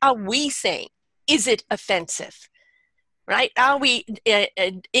of what are we saying. Is it offensive? Right? Are we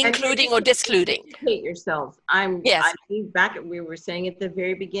including or discluding? Educate yourselves. I think back at, we were saying at the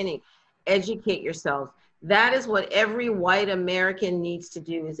very beginning, educate yourselves. That is what every white American needs to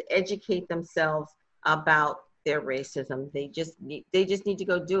do, is educate themselves about their racism. They just need to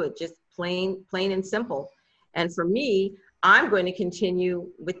go do it, just plain and simple. And for me, I'm going to continue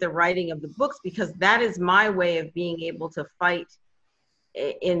with the writing of the books, because that is my way of being able to fight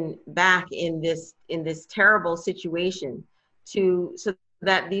in this terrible situation, so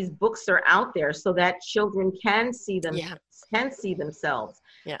that these books are out there, so that children can see them, can see themselves.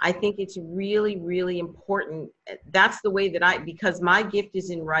 Yeah. I think it's really, really important. That's the way that because my gift is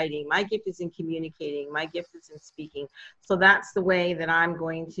in writing, my gift is in communicating, my gift is in speaking. So that's the way that I'm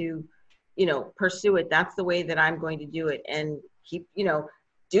going to, you know, pursue it. That's the way that I'm going to do it, and keep, you know,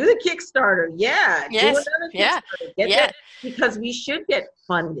 do the Kickstarter. Yeah. Yes. Do another Kickstarter. That, because we should get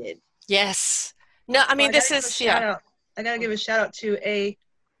funded. Yes. No, I mean, this is, I got to give a shout out to a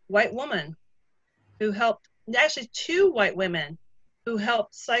white woman who helped, actually 2 white women who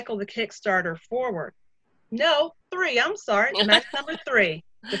helped cycle the Kickstarter forward. No, 3, I'm sorry. Match number 3.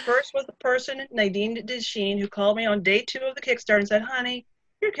 The first was the person, Nadine Desheen, who called me on day 2 of the Kickstarter and said, "Honey,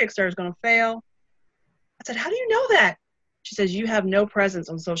 your Kickstarter is going to fail." I said, "How do you know that?" She says, "You have no presence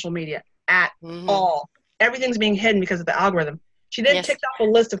on social media at all. Everything's being hidden because of the algorithm." She then ticked off a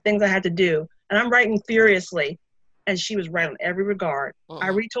list of things I had to do, and I'm writing furiously, and she was right on every regard. I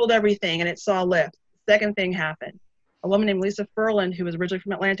retold everything, and it saw a lift. Second thing happened. A woman named Lisa Furland, who was originally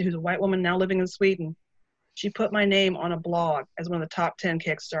from Atlanta, who's a white woman now living in Sweden, she put my name on a blog as one of the top 10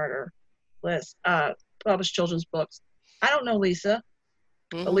 Kickstarter lists, published children's books. I don't know Lisa,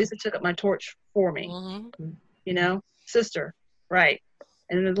 but Lisa took up my torch for me. You know, sister, right?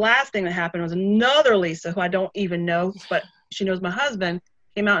 And then the last thing that happened was another Lisa, who I don't even know, but she knows my husband,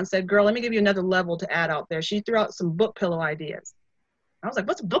 came out and said, "Girl, let me give you another level to add out there." She threw out some book pillow ideas. I was like,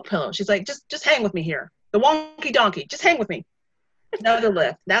 "What's a book pillow?" She's like, just hang with me here. The wonky donkey, just hang with me. Another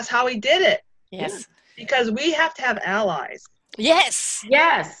lift. That's how he did it. Yes. Because we have to have allies. Yes.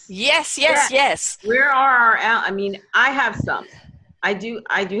 Yes. Yes, yes, yes. Where are our I mean, I have some. I do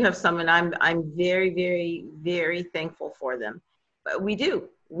have some, and I'm very, very, very thankful for them. But we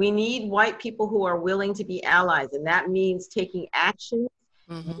need white people who are willing to be allies, and that means taking action,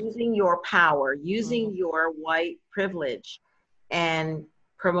 using your power, using your white privilege, and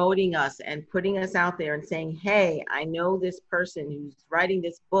promoting us and putting us out there and saying, "Hey, I know this person who's writing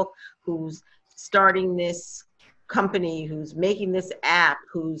this book, who's starting this company, who's making this app,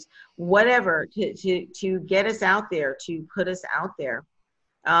 who's whatever, to get us out there, to put us out there.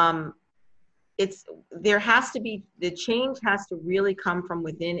 There has to be, the change has to really come from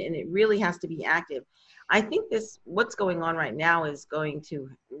within, and it really has to be active. I think what's going on right now is going to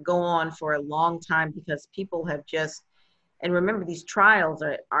go on for a long time, because people have just, and remember, these trials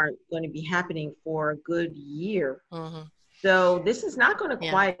aren't going to be happening for a good year. Mm-hmm. So this is not going to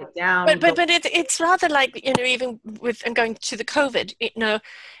quiet it down. But it's rather like, even with, and going to the COVID,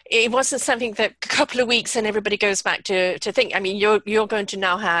 it wasn't something that a couple of weeks and everybody goes back to think. I mean, you're going to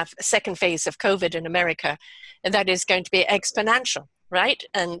now have a second phase of COVID in America, and that is going to be exponential, right?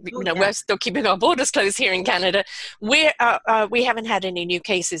 And we're still keeping our borders closed here in Canada. We haven't had any new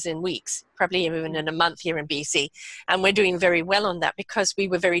cases in weeks, probably even in a month here in BC, and we're doing very well on that because we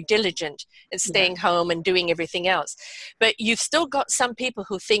were very diligent in staying home and doing everything else. But you've still got some people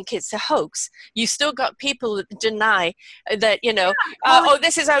who think it's a hoax. You've still got people that deny that,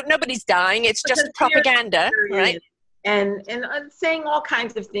 this is out, nobody's dying, it's just propaganda, right? And saying all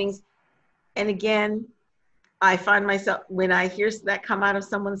kinds of things. And again, I find myself, when I hear that come out of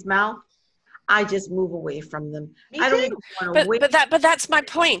someone's mouth, I just move away from them. I don't even want to wait. But that's my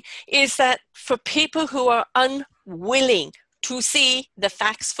point, is that for people who are unwilling to see the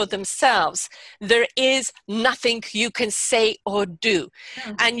facts for themselves, there is nothing you can say or do.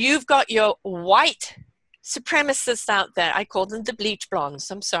 Mm-hmm. And you've got your white supremacists out there, I call them the bleach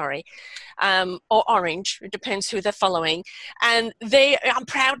blondes, I'm sorry, or orange, it depends who they're following, and I'm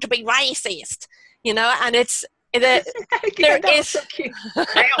proud to be racist. And it's there is so cute.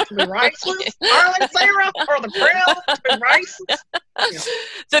 Proud to be racist, darling Sarah, or the proud to be racist.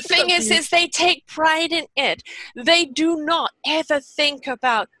 The thing is they take pride in it. They do not ever think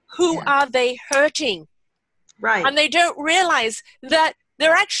about who are they hurting, right? And they don't realize that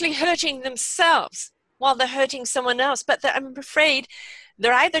they're actually hurting themselves while they're hurting someone else. But I'm afraid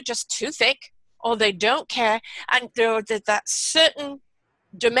they're either just too thick or they don't care, and they're that certain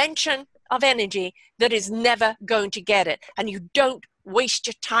dimension of energy that is never going to get it, and you don't waste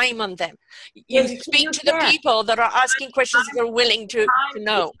your time on them. You speak to the people that are asking questions that are willing to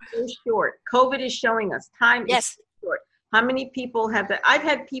know. So short. COVID is showing us time is short. How many people have that? I've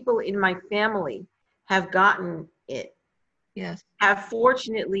had people in my family have gotten it. Yes. Have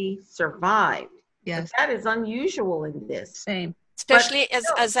fortunately survived. Yes. But that is unusual in this. Same. Especially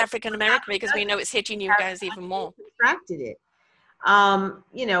as African American, because we know it's hitting you guys even more. Contracted it.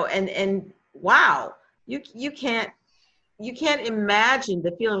 And wow, you can't imagine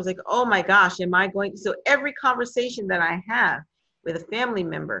the feeling. It was like, oh my gosh, am I going? So every conversation that I have with a family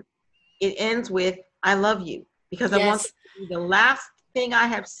member, it ends with, I love you, because I want to be the last thing I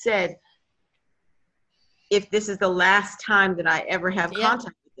have said, if this is the last time that I ever have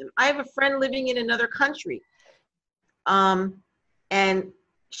contact with them. I have a friend living in another country, and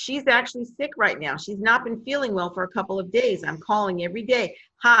she's actually sick right now. She's not been feeling well for a couple of days. I'm calling every day.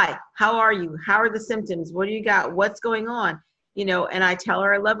 Hi, how are you? How are the symptoms? What do you got? What's going on? And I tell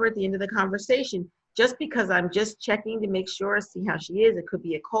her I love her at the end of the conversation, just because I'm just checking to make sure, see how she is. It could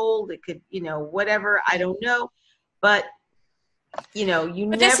be a cold. It could, whatever. I don't know. But,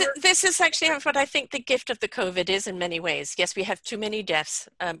 This is actually what I think the gift of the COVID is in many ways. Yes, we have too many deaths.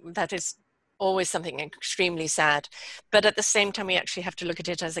 That is always something extremely sad, but at the same time we actually have to look at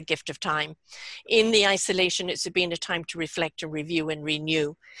it as a gift of time. In the isolation, it's been a time to reflect and review and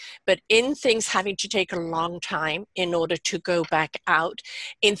renew, but in things having to take a long time in order to go back out,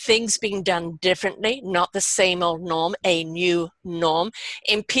 in things being done differently, not the same old norm, a new norm,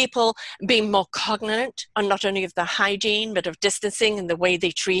 in people being more cognizant on not only of the hygiene but of distancing and the way they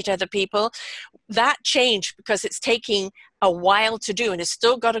treat other people, that change, because it's taking a while to do and it's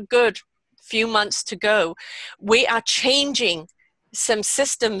still got a good few months to go, we are changing some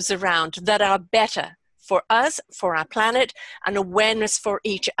systems around that are better for us, for our planet, and awareness for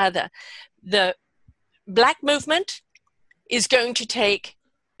each other. The Black movement is going to take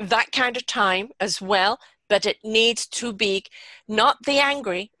that kind of time as well, but it needs to be not the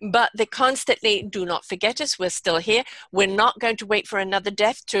angry, but the constantly, do not forget us, we're still here. We're not going to wait for another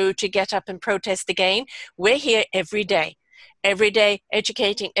death to get up and protest again. We're here every day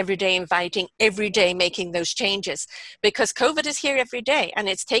educating, every day inviting, every day making those changes, because COVID is here every day and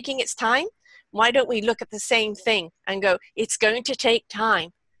it's taking its time. Why don't we look at the same thing and go, it's going to take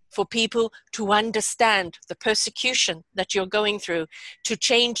time for people to understand the persecution that you're going through, to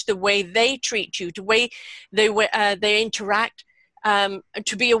change the way they treat you, the way they interact,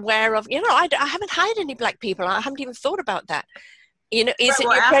 to be aware of, I haven't hired any Black people. I haven't even thought about that. Is it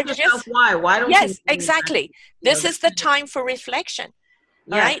your prejudice? Why don't yes, exactly. This is the time for reflection.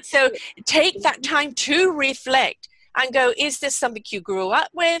 All right. So take that time to reflect and go, is this something you grew up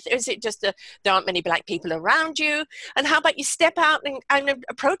with? Is it just there aren't many Black people around you? And how about you step out and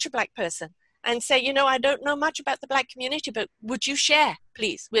approach a Black person and say, you know, I don't know much about the Black community, but would you share,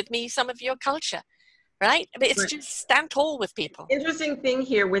 please, with me some of your culture? Right? I mean, it's just stand tall with people. Interesting thing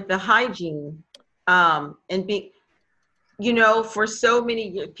here with the hygiene and being, you know, for so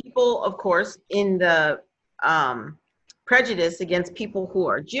many people, of course, in the prejudice against people who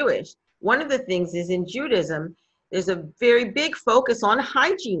are Jewish, one of the things is in Judaism, there's a very big focus on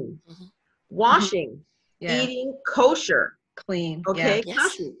hygiene, washing, eating kosher, clean. okay, Yes.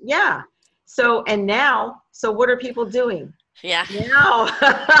 kosher, yeah. So, and now, so what are people doing? Yeah.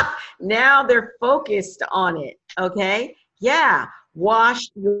 Now they're focused on it, okay? Yeah, wash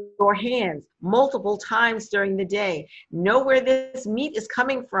your hands multiple times during the day. Know where this meat is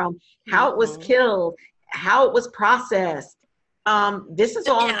coming from, how it was killed, how it was processed. This is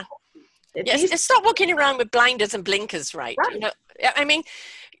all. Yeah. Yes, stop walking around with blinders and blinkers, right? You know, I mean,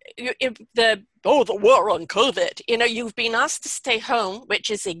 the war on COVID, you know, you've been asked to stay home, which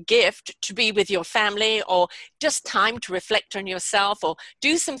is a gift, to be with your family, or just time to reflect on yourself, or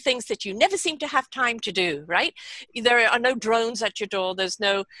do some things that you never seem to have time to do, right? There are no drones at your door. There's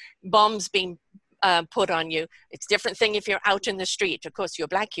no bombs being put on you. It's a different thing if you're out in the street. Of course, you're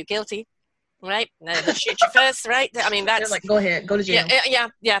Black, you're guilty. Right? They shoot you first, right? I mean, that's... They're like, go ahead, go to jail.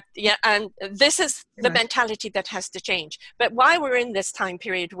 Yeah. And this is the mentality that has to change. But while we're in this time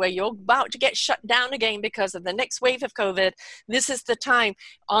period where you're about to get shut down again because of the next wave of COVID, this is the time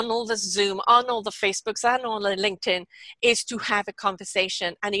on all the Zoom, on all the Facebooks, and on the LinkedIn, is to have a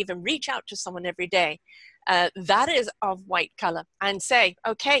conversation and even reach out to someone every day that is of white color and say,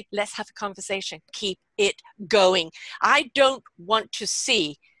 okay, let's have a conversation. Keep it going. I don't want to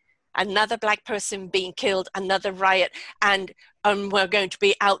see another Black person being killed, another riot, and we're going to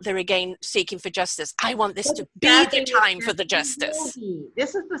be out there again seeking for justice. I want this to be the time for the justice.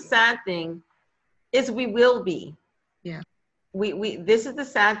 This is the sad thing, is we will be. Yeah. This is the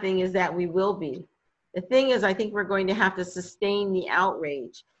sad thing, is that we will be. The thing is, I think we're going to have to sustain the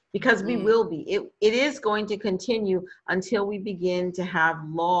outrage, because we will be. It is going to continue until we begin to have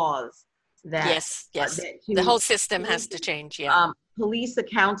laws that... Yes. The whole system has to change, police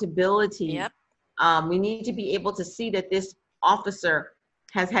accountability. Yep. We need to be able to see that this officer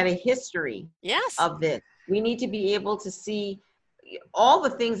has had a history of this. We need to be able to see all the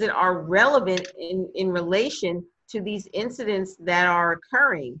things that are relevant in relation to these incidents that are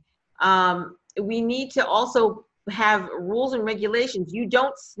occurring. We need to also have rules and regulations. You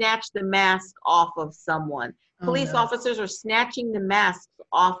don't snatch the mask off of someone. Police officers are snatching the masks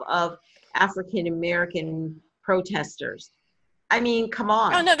off of African American protesters. I mean, come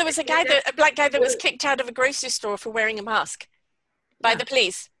on. Oh no, there was a Black guy that was kicked out of a grocery store for wearing a mask by the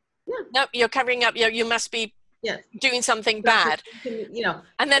police. Yeah. No, you're covering up. You must be doing something bad. You know.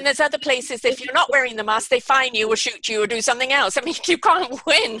 And then there's other places, if you're not wearing the mask, they fine you or shoot you or do something else. I mean, you can't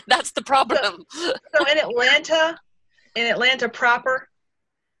win. That's the problem. So in Atlanta proper,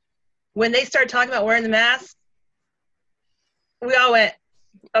 when they started talking about wearing the mask, we all went,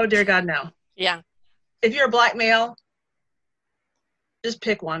 oh dear God, no. Yeah. If you're a Black male, just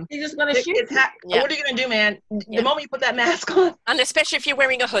pick one. You're just going to shoot. What are you going to do, man? The moment you put that mask on. And especially if you're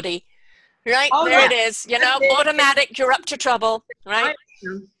wearing a hoodie, right? Oh, there it is. You know, automatic, you're up to trouble, right?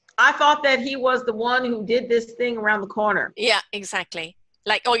 I thought that he was the one who did this thing around the corner. Yeah, exactly.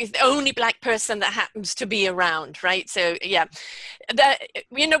 Like, oh, he's the only Black person that happens to be around, right? So, yeah.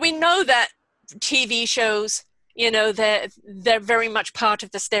 We know that TV shows, they're very much part of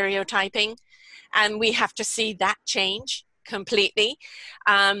the stereotyping, and we have to see that change completely.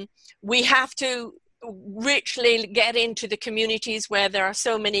 We have to richly get into the communities where there are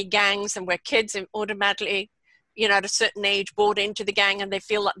so many gangs and where kids are automatically, at a certain age bought into the gang and they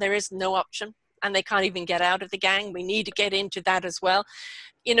feel like there is no option and they can't even get out of the gang. We need to get into that as well.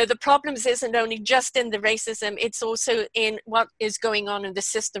 The problems isn't only just in the racism, it's also in what is going on in the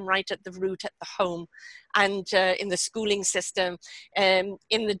system right at the root, at the home, and in the schooling system, in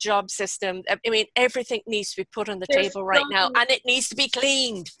the job system. I mean, everything needs to be put on the table right now, and it needs to be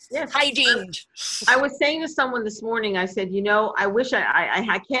cleaned, hygiened. I was saying to someone this morning, I said, I wish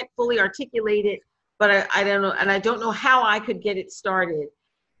I can't fully articulate it, but I don't know, and I don't know how I could get it started.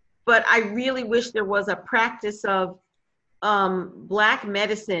 But I really wish there was a practice of Black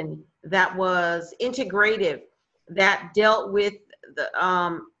medicine that was integrative, that dealt with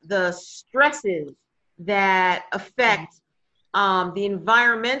the stresses that affect the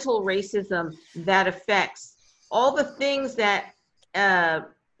environmental racism that affects all the things that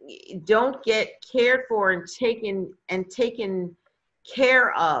don't get cared for and taken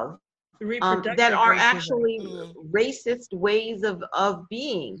care of, Reproductive that are racism. actually racist ways of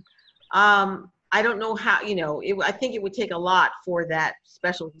being. I don't know how, I think it would take a lot for that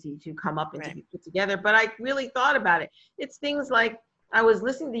specialty to come up and to be put together, but I really thought about it. It's things like, I was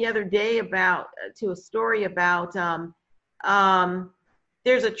listening the other day to a story about,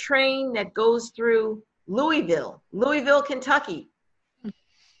 there's a train that goes through Louisville, Kentucky.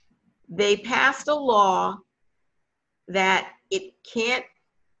 They passed a law that it can't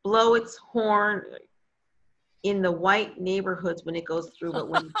blow its horn in the white neighborhoods when it goes through, but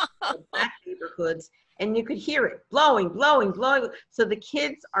when the black neighborhoods, and you could hear it blowing. So the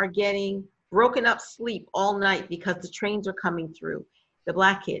kids are getting broken up sleep all night because the trains are coming through, the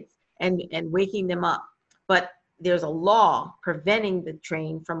black kids, and waking them up. But there's a law preventing the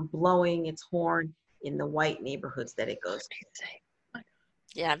train from blowing its horn in the white neighborhoods that it goes to.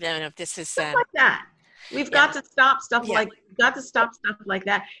 Yeah, no, this is stuff like that. We've got to stop stuff like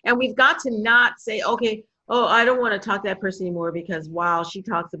that, and we've got to not say, okay, oh, I don't want to talk to that person anymore because wow, she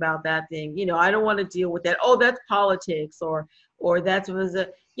talks about that thing. I don't want to deal with that. Oh, that's politics, or that was a.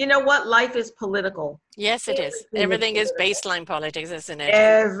 You know what? Life is political. Yes, it is. Everything is baseline politics, isn't it?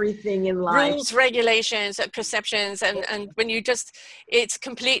 Everything in life. Rules, regulations, perceptions, and when it's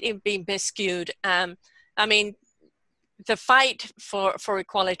completely been miscued. I mean, the fight for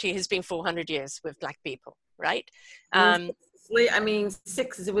equality has been 400 years with black people, right? It was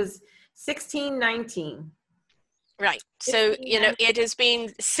 1619. Right. So, it has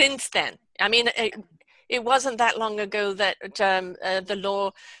been since then. I mean, it wasn't that long ago that the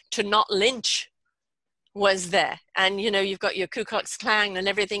law to not lynch was there. And, you've got your Ku Klux Klan and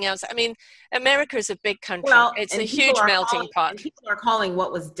everything else. I mean, America is a big country. Well, it's a huge melting pot. And people are calling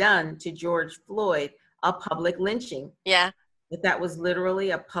what was done to George Floyd a public lynching. Yeah. That was literally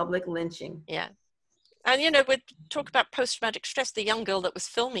a public lynching. Yeah. And, we talk about post-traumatic stress, the young girl that was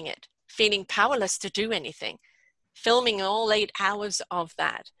filming it, feeling powerless to do anything, filming all 8 hours of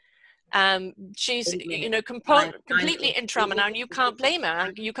that. She's, completely in trauma now, and you can't blame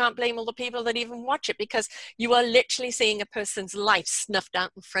her. You can't blame all the people that even watch it, because you are literally seeing a person's life snuffed out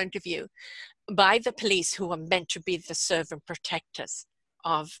in front of you by the police, who are meant to be the servant protectors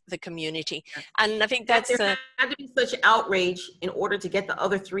of the community. And I think there had to be such outrage in order to get the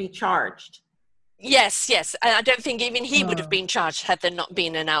other 3 charged. Yes. I don't think even he would have been charged had there not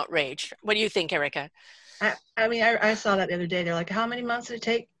been an outrage. What do you think, Erica? I saw that the other day. They're like, how many months did it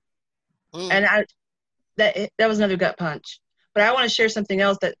take? And that was another gut punch. But I want to share something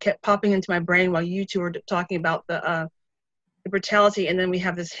else that kept popping into my brain while you two were talking about the brutality, and then we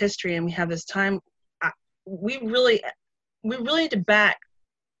have this history and we have this time. We really need to back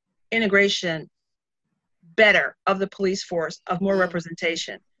integration better of the police force, of more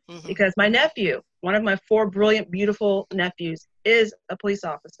representation. Because my nephew, one of my 4 brilliant, beautiful nephews, is a police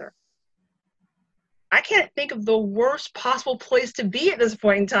officer. I can't think of the worst possible place to be at this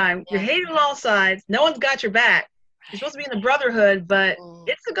point in time. You're hated on all sides. No one's got your back. You're supposed to be in the brotherhood, but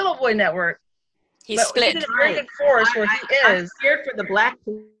it's the Good Old Boy Network. He's split. He's in a very good force where he is. I'm scared for the black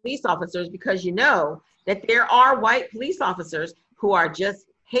police officers, because that there are white police officers who are just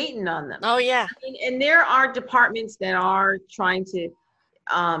hating on them. Oh, yeah. And there are departments that are trying to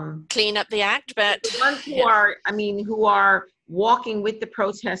clean up the act, but the ones who are walking with the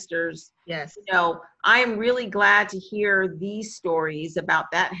protesters. Yes. I am really glad to hear these stories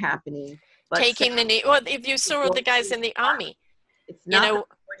about that happening. But taking the knee. Well, if you saw the guys in the army, it's not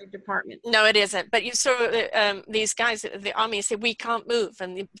the department. No, it isn't. But you saw these guys at the army say, we can't move.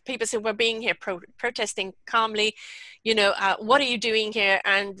 And the people said, we're being here protesting calmly. What are you doing here?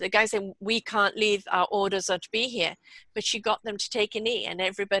 And the guy said, we can't leave. Our orders are to be here. But she got them to take a knee, and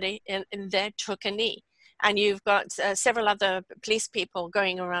everybody in there took a knee. And you've got several other police people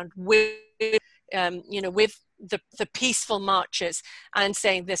going around with the peaceful marches and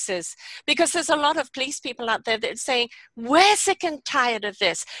saying this is, because there's a lot of police people out there that are saying, we're sick and tired of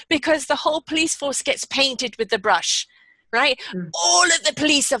this, because the whole police force gets painted with the brush, right? All of the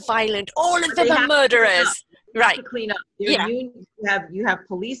police are violent. All of them are murderers. Right. To clean up. You have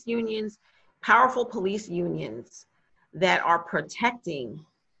police unions, powerful police unions that are protecting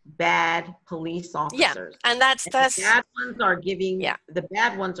bad police officers. And that's the bad ones are the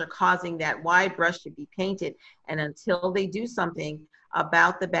bad ones are causing that wide brush to be painted, and until they do something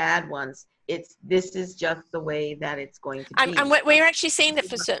about the bad ones, this is just the way that it's going to be. And we're actually seeing that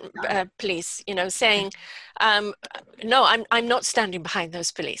for certain police, saying, no, I'm not standing behind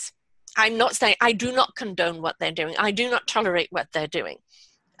those police. I'm not saying, I do not condone what they're doing. I do not tolerate what they're doing.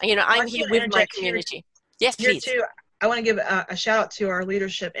 I'm here with my community. Yes, please. Here too, I want to give a shout out to our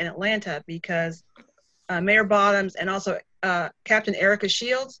leadership in Atlanta, because Mayor Bottoms and also Captain Erica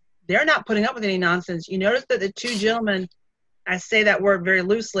Shields, they're not putting up with any nonsense. You notice that the two gentlemen, I say that word very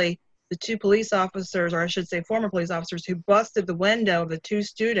loosely, the two police officers, or I should say former police officers, who busted the window of the two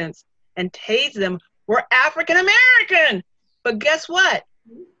students and tased them were African American. But guess what?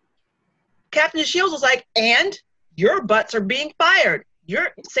 Captain Shields was like, and your butts are being fired. You're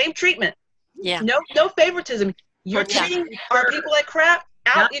same treatment. Yeah. No favoritism. You're treating our people like crap.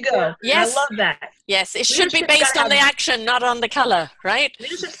 Out you go. Yes. I love that. Yes, it should be based on the action, not on the color, right?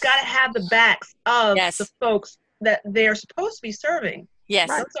 Leadership's got to have the backs of Yes. the folks that they're supposed to be serving. Yes.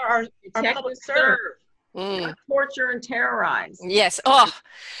 Those are our public servants. Not torture and terrorize. Yes. Oh,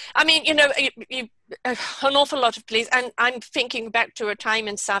 I mean, you know, an awful lot of police, and I'm thinking back to a time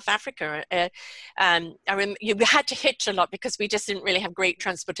in South Africa. You had to hitch a lot because we just didn't really have great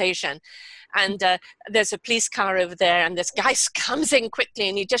transportation. And there's a police car over there, and this guy comes in quickly,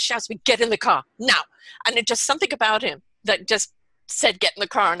 and he just shouts, "We get in the car now!" And it just something about him that just said, "Get in the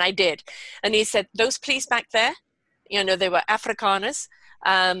car," and I did. And he said, "Those police back there, you know, they were Afrikaners."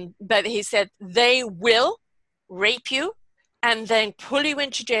 But he said, they will rape you and then pull you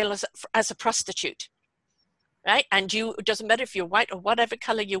into jail as a prostitute, right? And it doesn't matter if you're white or whatever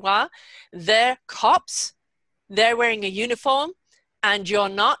color you are, they're cops, they're wearing a uniform, and you're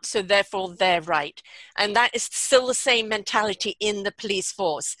not, so therefore they're right. And that is still the same mentality in the police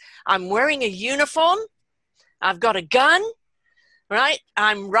force. I'm wearing a uniform, I've got a gun, right?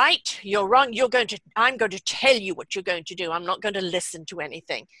 I'm right, you're wrong, I'm going to tell you what you're going to do. I'm not going to listen to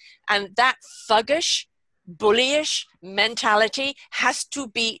anything. And that thuggish, bullyish mentality has to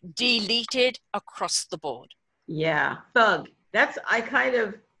be deleted across the board. Yeah, thug.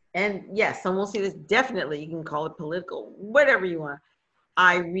 And yes, and we'll see this definitely, you can call it political, whatever you want.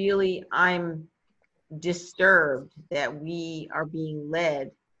 I'm disturbed that we are being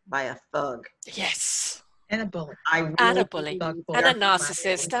led by a thug. Yes. And a bully. And a bully. And a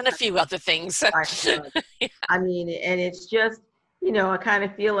narcissist and a few other things. I mean, and it's just, you know, I kind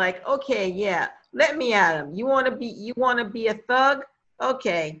of feel like, okay, yeah, let me at him. You want to be a thug?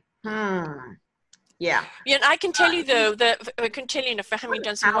 Okay. Yeah. Yeah, and I can tell you though that for having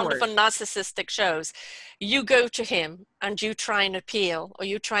done some wonderful narcissistic shows, you go to him and you try and appeal or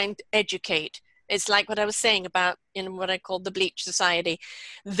you try and educate. It's like what I was saying about, you know, what I call the Bleach Society.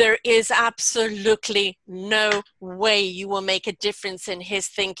 There is absolutely no way you will make a difference in his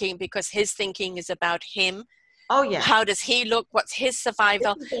thinking because his thinking is about him. Oh, yeah. How does he look? What's his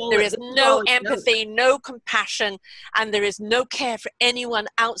survival? There is no empathy, no compassion, and there is no care for anyone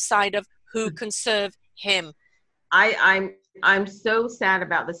outside of who can serve him. I'm so sad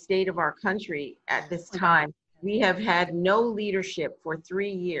about the state of our country at this time. We have had no leadership for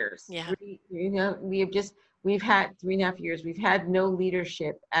 3 years. Yeah. We've had 3.5 years. We've had no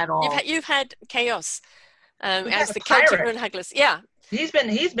leadership at all. You've had chaos as the Celtic Runhaglers. Yeah. He's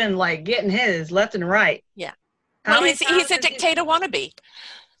been like getting his left and right. Yeah. Well, he's a dictator wannabe.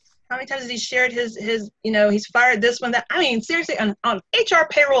 How many times has he shared his you know, he's fired this one, that? I mean, seriously, on HR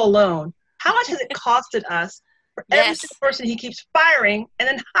payroll alone, how much has it costed us for every single person he keeps firing and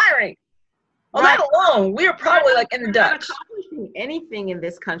then hiring? Well, that alone, we are probably like in the Dutch. We're not accomplishing anything in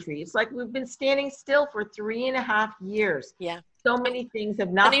this country. It's like we've been standing still for 3.5 years. Yeah. So many things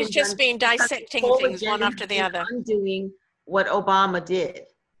have not been done. And he's just been dissecting things one after the other. Undoing what Obama did.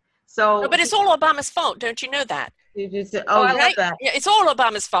 So, no, but it's all Obama's fault. Don't you know that? I love that. Yeah, it's all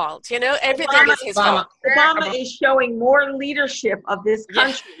Obama's fault. You know, everything is his fault. Obama is showing more leadership of this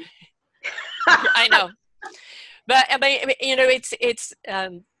country. Yeah. I know. But I mean, you know,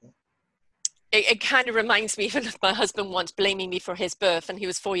 it kind of reminds me of my husband once blaming me for his birth, and he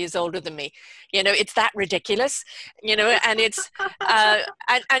was 4 years older than me. You know, it's that ridiculous, you know, and it's,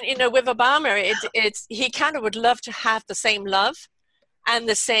 and you know, with Obama, he kind of would love to have the same love and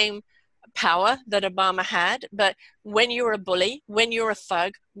the same power that Obama had. But when you're a bully, when you're a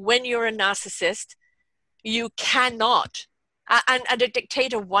thug, when you're a narcissist, you cannot, and a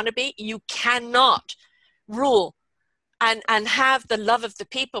dictator wannabe, you cannot rule and have the love of the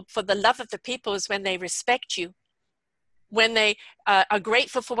people. For the love of the people is when they respect you, when they are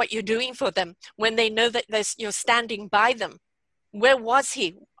grateful for what you're doing for them, when they know that you're standing by them. Where was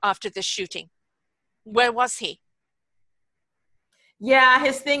he after this shooting? Where was he? Yeah,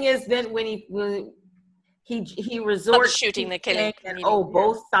 his thing is then when he resorts shooting, the killing, and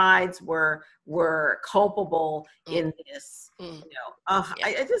both sides were culpable in this. You know,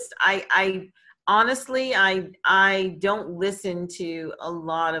 I honestly, I don't listen to a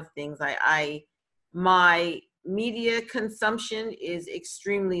lot of things. My media consumption is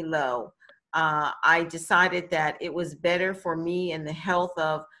extremely low. I decided that it was better for me and the health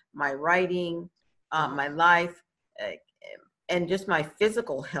of my writing, my life, and just my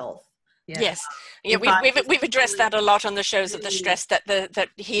physical health. Yes. Yeah, we've addressed that a lot on the shows of the stress that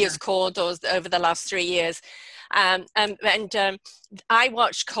he has caused over the last 3 years. I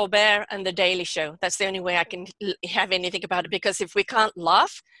watched Colbert and The Daily Show. That's the only way I can have anything about it, because if we can't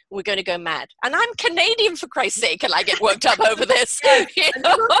laugh, we're going to go mad. And I'm Canadian, for Christ's sake, and I get worked up over this. You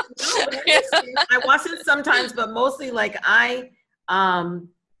know? I watch it sometimes, but mostly like I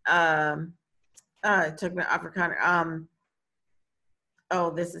took my Afrikaner. Oh,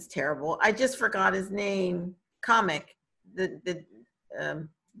 this is terrible. I just forgot his name. Comic, the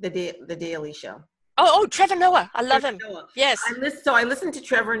Daily Show. Oh, Trevor Noah. I love him. Noah. Yes. I listened to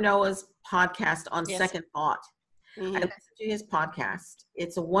Trevor Noah's podcast on Second Thought. Mm-hmm. I listened to his podcast.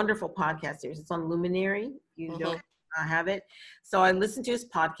 It's a wonderful podcast series. It's on Luminary. You don't have it. So I listened to his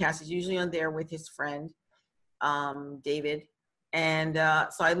podcast. He's usually on there with his friend, David. And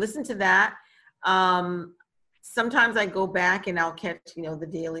so I listened to that. Sometimes I go back and I'll catch, the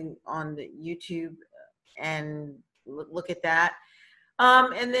Daily on the YouTube and look at that.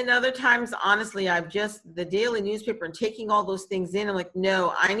 And then other times, honestly, the daily newspaper and taking all those things in. I'm like,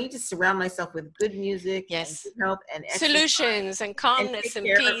 no, I need to surround myself with good music, and good health, and solutions, and calmness, and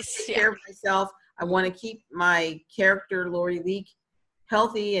peace. Take care of myself. I want to keep my character, Lori Leak,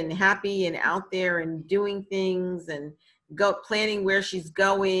 healthy and happy and out there and doing things and planning where she's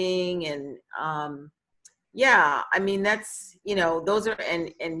going. And I mean, that's, those are,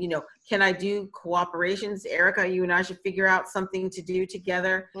 and can I do cooperations? Erica, you and I should figure out something to do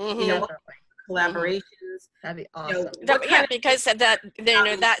together. Collaborations. That'd be awesome. Because that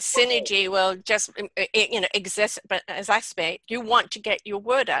synergy will just exist. But as I say, you want to get your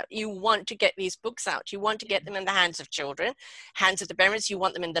word out. You want to get these books out. You want to get them in the hands of children, hands of the parents. You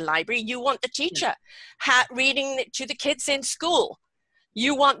want them in the library. You want the teacher reading it to the kids in school.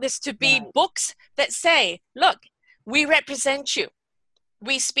 You want this to be books that say, look, we represent you.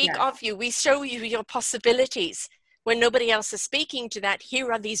 We speak of you. We show you your possibilities. When nobody else is speaking to that,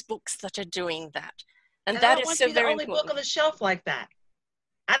 here are these books that are doing that. And that is so very important. I don't want to be the only book on the shelf like that.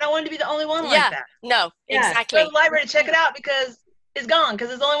 I don't want to be the only one like that. No, exactly. Go to the library to check it out because it's gone,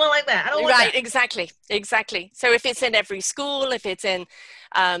 because it's the only one like that. I don't want that. Exactly. So if it's in every school, if it's in,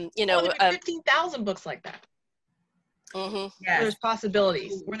 15,000 books like that. Mm-hmm. Yes. Where there's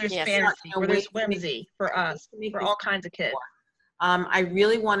possibilities, where there's fantasy, where there's whimsy for us, for all kinds of kids. I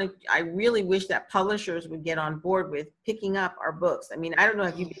really wish that publishers would get on board with picking up our books. I mean, I don't know,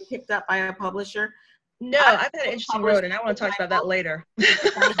 have you been picked up by a publisher? No, I've had an interesting road, and I want to talk about that later.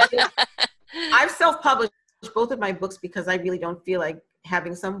 I've self-published both of my books because I really don't feel like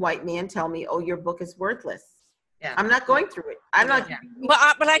having some white man tell me, oh, your book is worthless. Yeah. I'm not going through it. I'm not.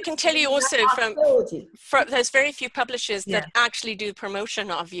 But I can tell you also from there's very few publishers that actually do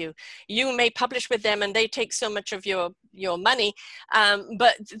promotion of you. You may publish with them and they take so much of your money,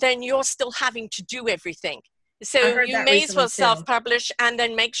 but then you're still having to do everything. So you may as well self-publish and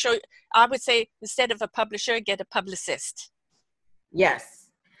then make sure, I would say, instead of a publisher, get a publicist. Yes.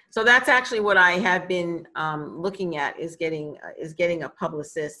 So that's actually what I have been looking at is getting a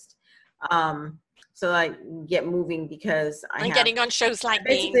publicist. So I get moving because getting on shows like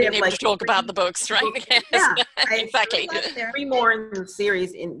me, being able to talk about the books, right? Yeah, exactly. 3 more in the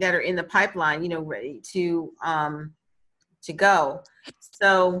series that are in the pipeline, ready to go.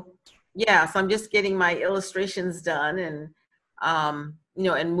 So so I'm just getting my illustrations done and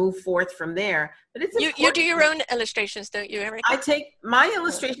and move forth from there. But it's you do your own illustrations, don't you, Erica? My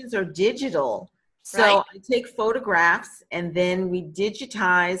illustrations are digital. So I take photographs and then we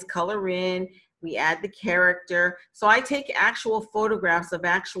digitize, color in. We add the character. So I take actual photographs of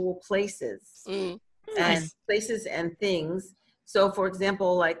actual places and places and things. So for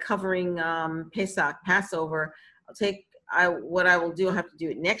example, like covering Pesach, Passover, what I will do, I'll have to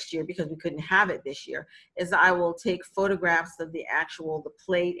do it next year because we couldn't have it this year, is I will take photographs of the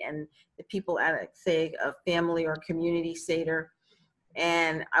plate and the people at say a family or community Seder.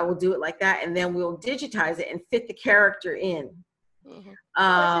 And I will do it like that. And then we'll digitize it and fit the character in.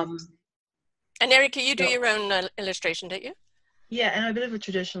 Mm-hmm. And Erica, you do your own illustration, don't you? Yeah, and I'm a bit of a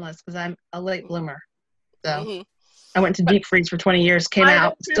traditionalist because I'm a late bloomer. So I went to deep freeze for 20 years, came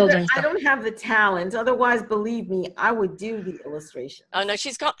out, still doing stuff. I don't have the talent. Otherwise, believe me, I would do the illustration. Oh, no,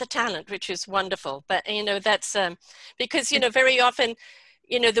 she's got the talent, which is wonderful. But, that's because, very often,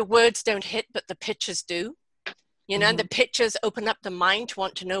 the words don't hit, but the pictures do. And the pictures open up the mind to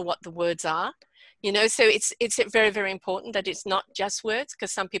want to know what the words are. So it's very, very important that it's not just words,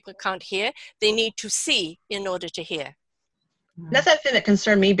 because some people can't hear. They need to see in order to hear. That's that thing that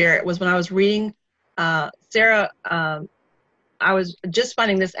concerned me, Barrett, was when I was reading Sarah. I was just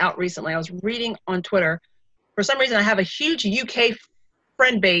finding this out recently. I was reading on Twitter for some reason, I have a huge UK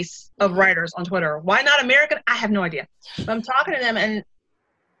friend base of writers on Twitter. Why not American? I have no idea. But I'm talking to them,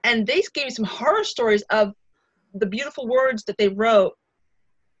 and they gave me some horror stories of the beautiful words that they wrote.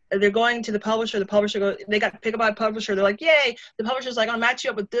 They're going to the publisher. The publisher goes, they got picked up by a publisher. They're like, yay. The publisher's like, I'll match you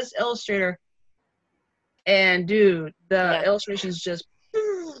up with this illustrator. And dude, the illustrations just,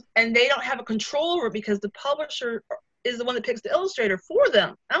 and they don't have a control over it because the publisher is the one that picks the illustrator for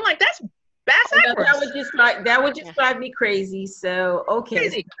them. I'm like, that's backwards. That would just drive me crazy. So, okay,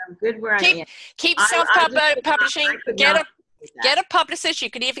 so I'm good where I am. Keep self-publishing. Get a publicist. You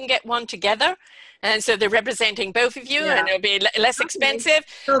could even get one together. And so they're representing both of you, and it'll be less expensive.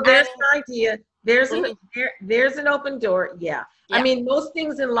 So there's an idea. There's an open door. Yeah. I mean, most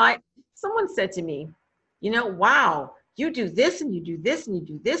things in life, someone said to me, wow, you do this and you do this and you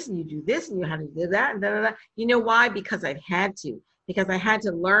do this and you do this and you have to do that and da. You know why? Because I've had to. Because I had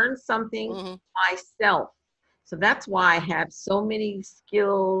to learn something myself. So that's why I have so many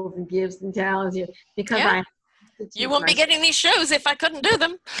skills and gifts and talents here. Because you wouldn't be getting these shows if I couldn't do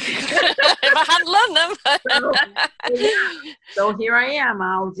them. If I hadn't learned them. So here I am.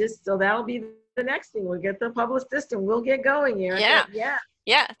 So that'll be the next thing. We'll get the publicist and we'll get going here.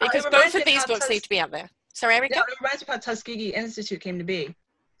 Yeah, because both of these books need to be out there. Sorry, Erica? Yeah, it reminds me how Tuskegee Institute came to be.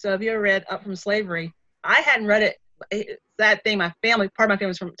 So have you ever read Up From Slavery? I hadn't read it. That thing, part of my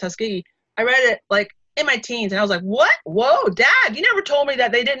family's from Tuskegee. I read it like in my teens and I was like, what? Whoa, Dad, you never told me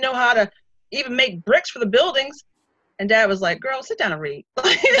that they didn't know how to even make bricks for the buildings. And Dad was like, girl, sit down and read.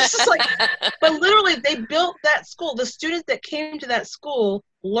 It's just like, but literally they built that school. The students that came to that school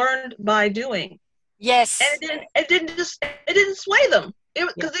learned by doing. Yes. And it didn't sway them.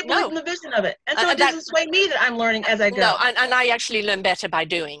 Because they believed in the vision of it. And so it doesn't sway me that I'm learning as I go. No, and I actually learn better by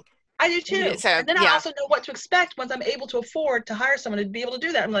doing. I do too. So, and then I also know what to expect once I'm able to afford to hire someone to be able to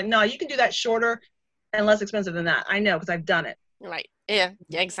do that. I'm like, no, you can do that shorter and less expensive than that. I know because I've done it. Right. Yeah,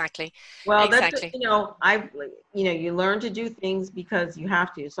 exactly. Well, that's, you learn to do things because you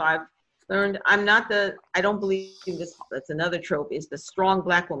have to. So I've learned, I don't believe in this. That's another trope, is the strong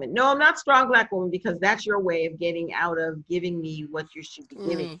Black woman. No, I'm not strong Black woman because that's your way of getting out of giving me what you should be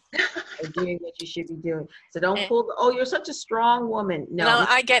giving or doing what you should be doing. So don't pull, you're such a strong woman. No,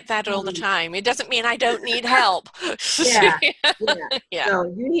 I get that all the time. It doesn't mean I don't need help. Yeah.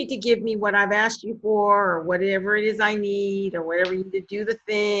 So you need to give me what I've asked you for or whatever it is I need or whatever you need to do the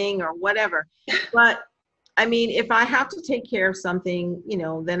thing or whatever. But I mean, if I have to take care of something,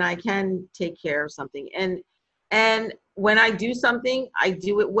 then I can take care of something. And when I do something, I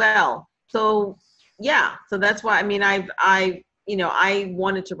do it well. So, so that's why, I mean, I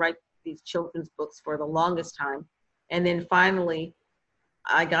wanted to write these children's books for the longest time. And then finally,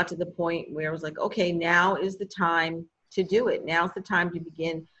 I got to the point where I was like, okay, now is the time to do it. Now's the time to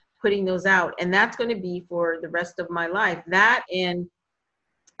begin putting those out. And that's going to be for the rest of my life. That and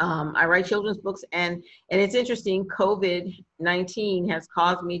I write children's books, and it's interesting, COVID-19 has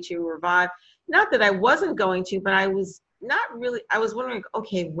caused me to revive. Not that I wasn't going to, but I was wondering,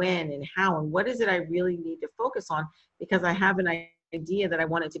 okay, when and how and what is it I really need to focus on? Because I have an idea that I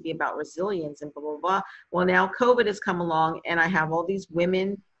want it to be about resilience and blah, blah, blah. Well, now COVID has come along and I have all these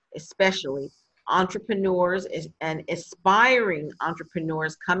women, especially entrepreneurs and aspiring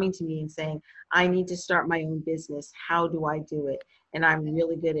entrepreneurs coming to me and saying, I need to start my own business. How do I do it? And I'm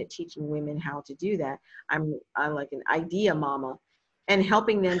really good at teaching women how to do that. I'm like an idea mama and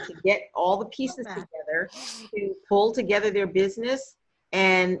helping them to get all the pieces together to pull together their business.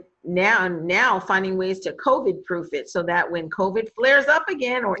 And now finding ways to COVID proof it so that when COVID flares up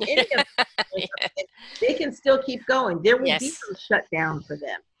again or any of it, they can still keep going. There will be no shutdown for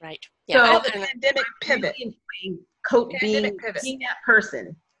them. Right. Yeah. So the pandemic pivot. Being that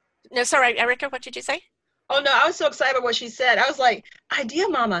person. No, sorry, Erica, what did you say? Oh, no, I was so excited about what she said. I was like, idea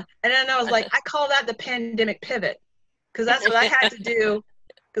mama. And then I was like, I call that the pandemic pivot because that's what I had to do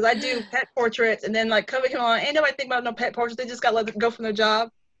because I do pet portraits. And then like COVID came on, ain't nobody think about no pet portraits. They just got let them go from their job.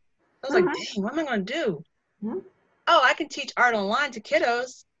 I was like, dang, what am I going to do? Oh, I can teach art online to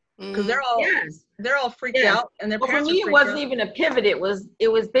kiddos because they're all freaked out and their parents for me, it wasn't even a pivot. It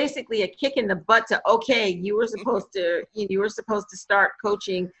was basically a kick in the butt to, okay, you were supposed to start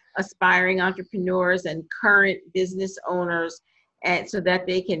coaching aspiring entrepreneurs and current business owners, and so that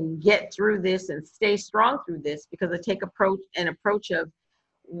they can get through this and stay strong through this, because I take an approach of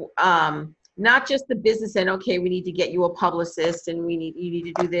not just the business and okay, we need to get you a publicist and you need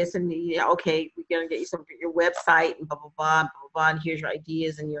to do this and okay, we're gonna get you some for your website and blah blah blah blah blah, and here's your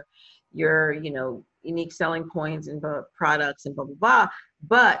ideas and your unique selling points and products and blah blah blah,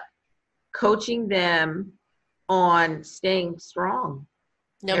 but coaching them on staying strong.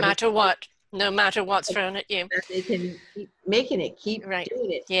 No matter what. No matter what's thrown at you. That they can keep making it, keep Right.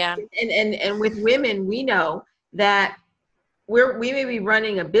 doing it. Yeah. And with women, we know that we may be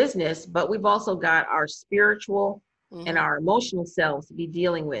running a business, but we've also got our spiritual and our emotional selves to be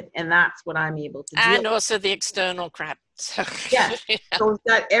dealing with, and that's what I'm able to do. And also the external crap. So, yeah. So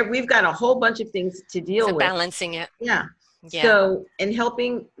we've got a whole bunch of things to deal with. Balancing it. Yeah. Yeah. So, and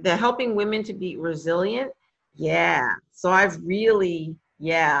helping women to be resilient. Yeah. So I've really,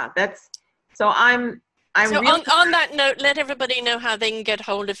 so I'm so really on that note, let everybody know how they can get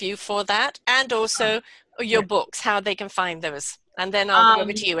hold of you for that, and also your books, how they can find those. And then I'll go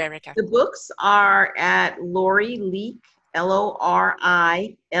over to you, Erica. The books are at Lori Leak,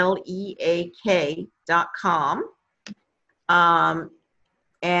 LORILEAK.com.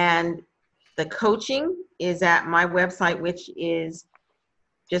 And the coaching is at my website, which is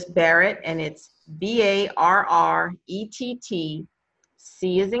just Barrett, and it's BARRETT,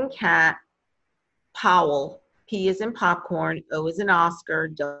 C as in cat, Powell, P as in popcorn, O as in Oscar,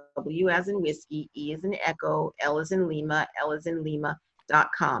 W as in whiskey, E as in echo, L as in Lima, L as in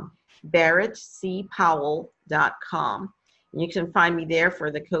Lima.com. BarrettCPowell.com. And you can find me there for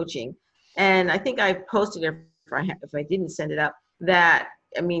the coaching. And I think I posted it, if I didn't send it up, that,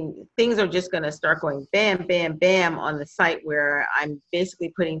 I mean, things are just going to start going bam, bam, bam on the site, where I'm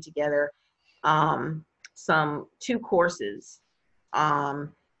basically putting together two courses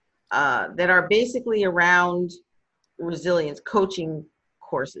that are basically around resilience, coaching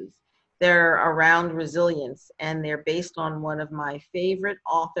courses. They're around resilience, and they're based on one of my favorite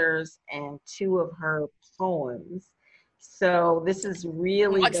authors and two of her poems. So this is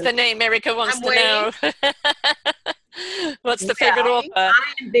really... What's the name? Erica wants to know. What's the favorite author? I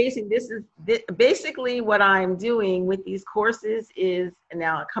am basically what I'm doing with these courses is,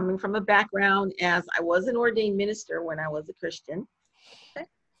 now coming from a background as I was an ordained minister when I was a Christian.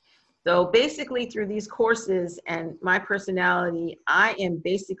 So basically through these courses and my personality, I am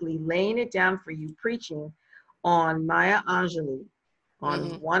basically laying it down for you, preaching on Maya Angelou,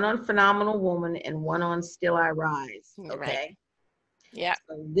 on one on Phenomenal Woman and one on Still I Rise. Okay. Right. Yeah.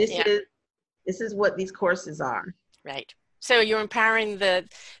 So this is what these courses are. Right. So you're empowering the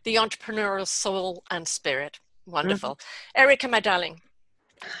entrepreneurial soul and spirit. Wonderful. Erica, my darling,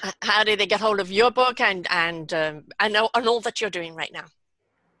 how do they get hold of your book and all that you're doing right now?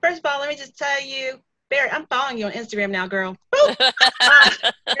 First of all, let me just tell you, Barry, I'm following you on Instagram now, girl.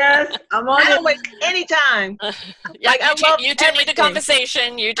 Yes, I'm on. I don't waste any time. You two need a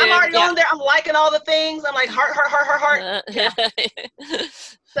conversation. You do. I'm already on there. I'm liking all the things. I'm like heart. Yeah.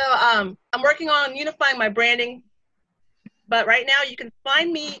 So I'm working on unifying my branding. But right now, you can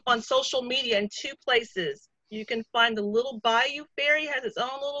find me on social media in two places. You can find the Little Bayou Fairy, has its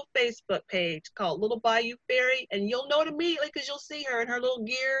own little Facebook page called Little Bayou Fairy, and you'll know it immediately because you'll see her in her little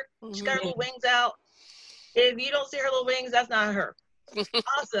gear. She's got her little wings out. If you don't see her little wings, that's not her.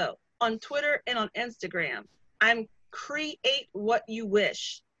 Also, on Twitter and on Instagram, I'm Create What You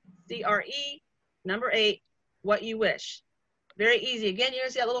Wish. CRE8, What You Wish. Very easy. Again, you're going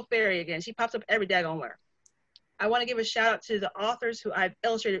to see that little fairy again. She pops up every daggone where. I want to give a shout out to the authors who I've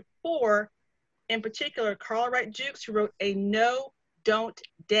illustrated for. In particular, Carla Wright Jukes, who wrote A No Don't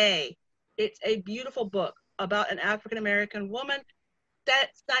Day. It's a beautiful book about an African-American woman.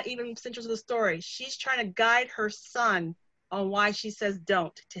 That's not even central to the story. She's trying to guide her son on why she says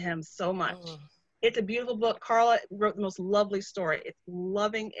don't to him so much. It's a beautiful book. Carla wrote the most lovely story. It's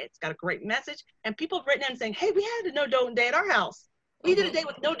loving. It's got a great message. And people have written in saying, hey, we had a no don't day at our house. We did a day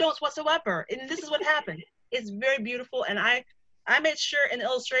with no don'ts whatsoever. And this is what happened. It's very beautiful. And I made sure in the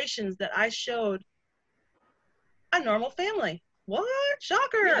illustrations that I showed a normal family. What?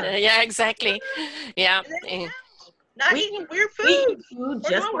 Shocker. Yeah, exactly. Yeah. Not eating weird food. We eat food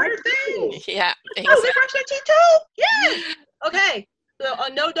just like weird things. Yeah. Exactly. Oh, they brush their teeth too? Yeah. Okay. So a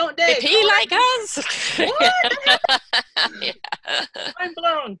no don't day. They pee like us. What? Mind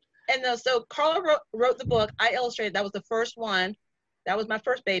blown. And so Carla wrote the book. I illustrated. That was the first one. That was my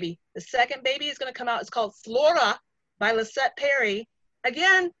first baby. The second baby is going to come out. It's called Flora by Lisette Perry.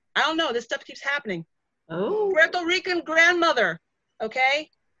 Again, I don't know. This stuff keeps happening. Oh. Puerto Rican grandmother. Okay?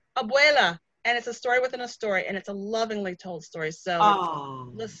 Abuela. And it's a story within a story. And it's a lovingly told story.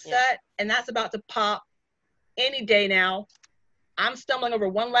 So Lisette, and that's about to pop any day now. I'm stumbling over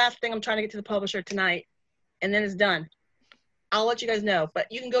one last thing I'm trying to get to the publisher tonight. And then it's done. I'll let you guys know. But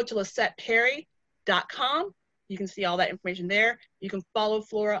you can go to LisettePerry.com. You can see all that information there. You can follow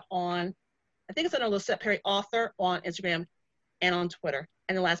Flora on, I think it's under Lisette Perry Author on Instagram and on Twitter.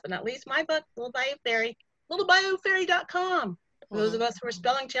 And then last but not least, my book, Little Bayou Fairy, littlebayoufairy.com. For those of us who are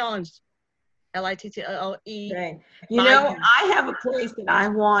spelling challenged, Littlle. Okay. You know, I have a place that I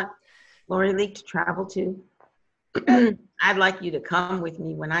want Lori Leak to travel to. I'd like you to come with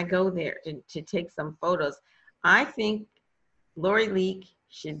me when I go there to take some photos. I think Lori Leak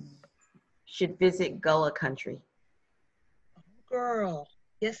should visit Gullah country. Girl,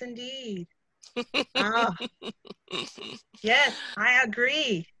 yes, indeed. Ah, yes, I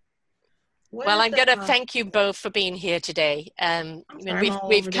agree. Well, I'm going to thank you both for being here today.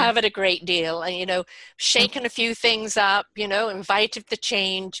 We've covered a great deal, and shaken a few things up. Invited the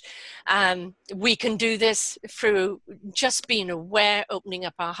change. We can do this through just being aware, opening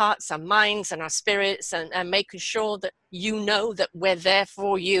up our hearts, our minds, and our spirits, and making sure that that we're there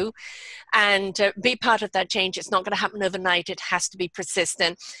for you, and be part of that change. It's not going to happen overnight. It has to be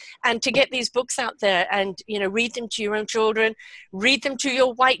persistent, and to get these books out there and read them to your own children, read them to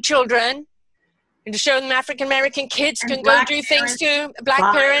your white children. And to show them African American kids can go do things too. Black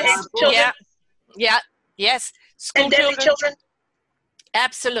parents. Yes. School children.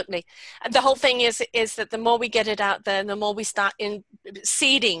 Absolutely. And the whole thing is that the more we get it out there, the more we start in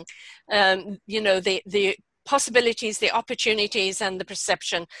seeding, the possibilities, the opportunities, and the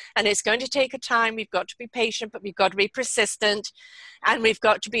perception. And it's going to take a time. We've got to be patient, but we've got to be persistent, and we've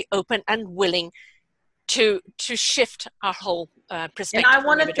got to be open and willing to shift our whole perspective. And I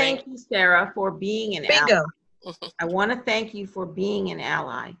want to thank you, Sarah, for being an ally. I want to thank you for being an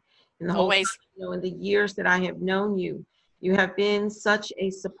ally. In the whole time, in the years that I have known you, you have been such a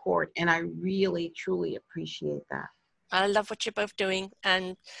support, and I really, truly appreciate that. I love what you're both doing,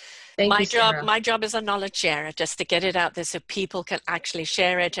 and my job is a knowledge sharer, just to get it out there so people can actually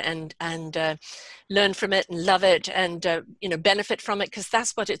share it and learn from it and love it and benefit from it, because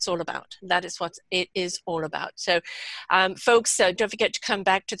that's what it's all about. That is what it is all about. So folks, don't forget to come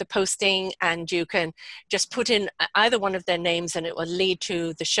back to the posting, and you can just put in either one of their names and it will lead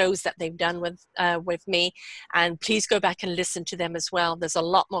to the shows that they've done with me. And please go back and listen to them as well. There's a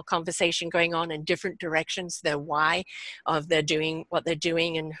lot more conversation going on in different directions, their why of they're doing what they're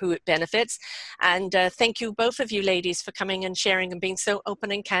doing and who it benefits. And thank you, both of you ladies, for coming and sharing and being so open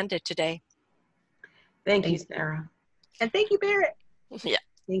and candid today. Thank you, Sarah. And thank you, Barrett. Yeah,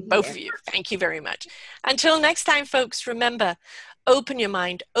 both of you. Thank you very much. Until next time, folks, remember, open your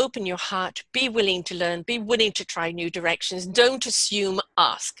mind, open your heart, be willing to learn, be willing to try new directions. Don't assume,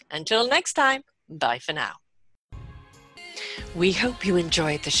 ask. Until next time, bye for now. We hope you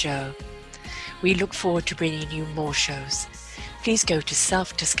enjoyed the show. We look forward to bringing you more shows. Please go to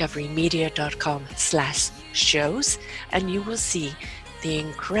selfdiscoverymedia.com/shows, and you will see the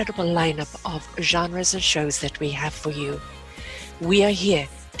incredible lineup of genres and shows that we have for you. We are here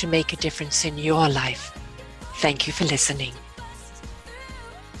to make a difference in your life. Thank you for listening.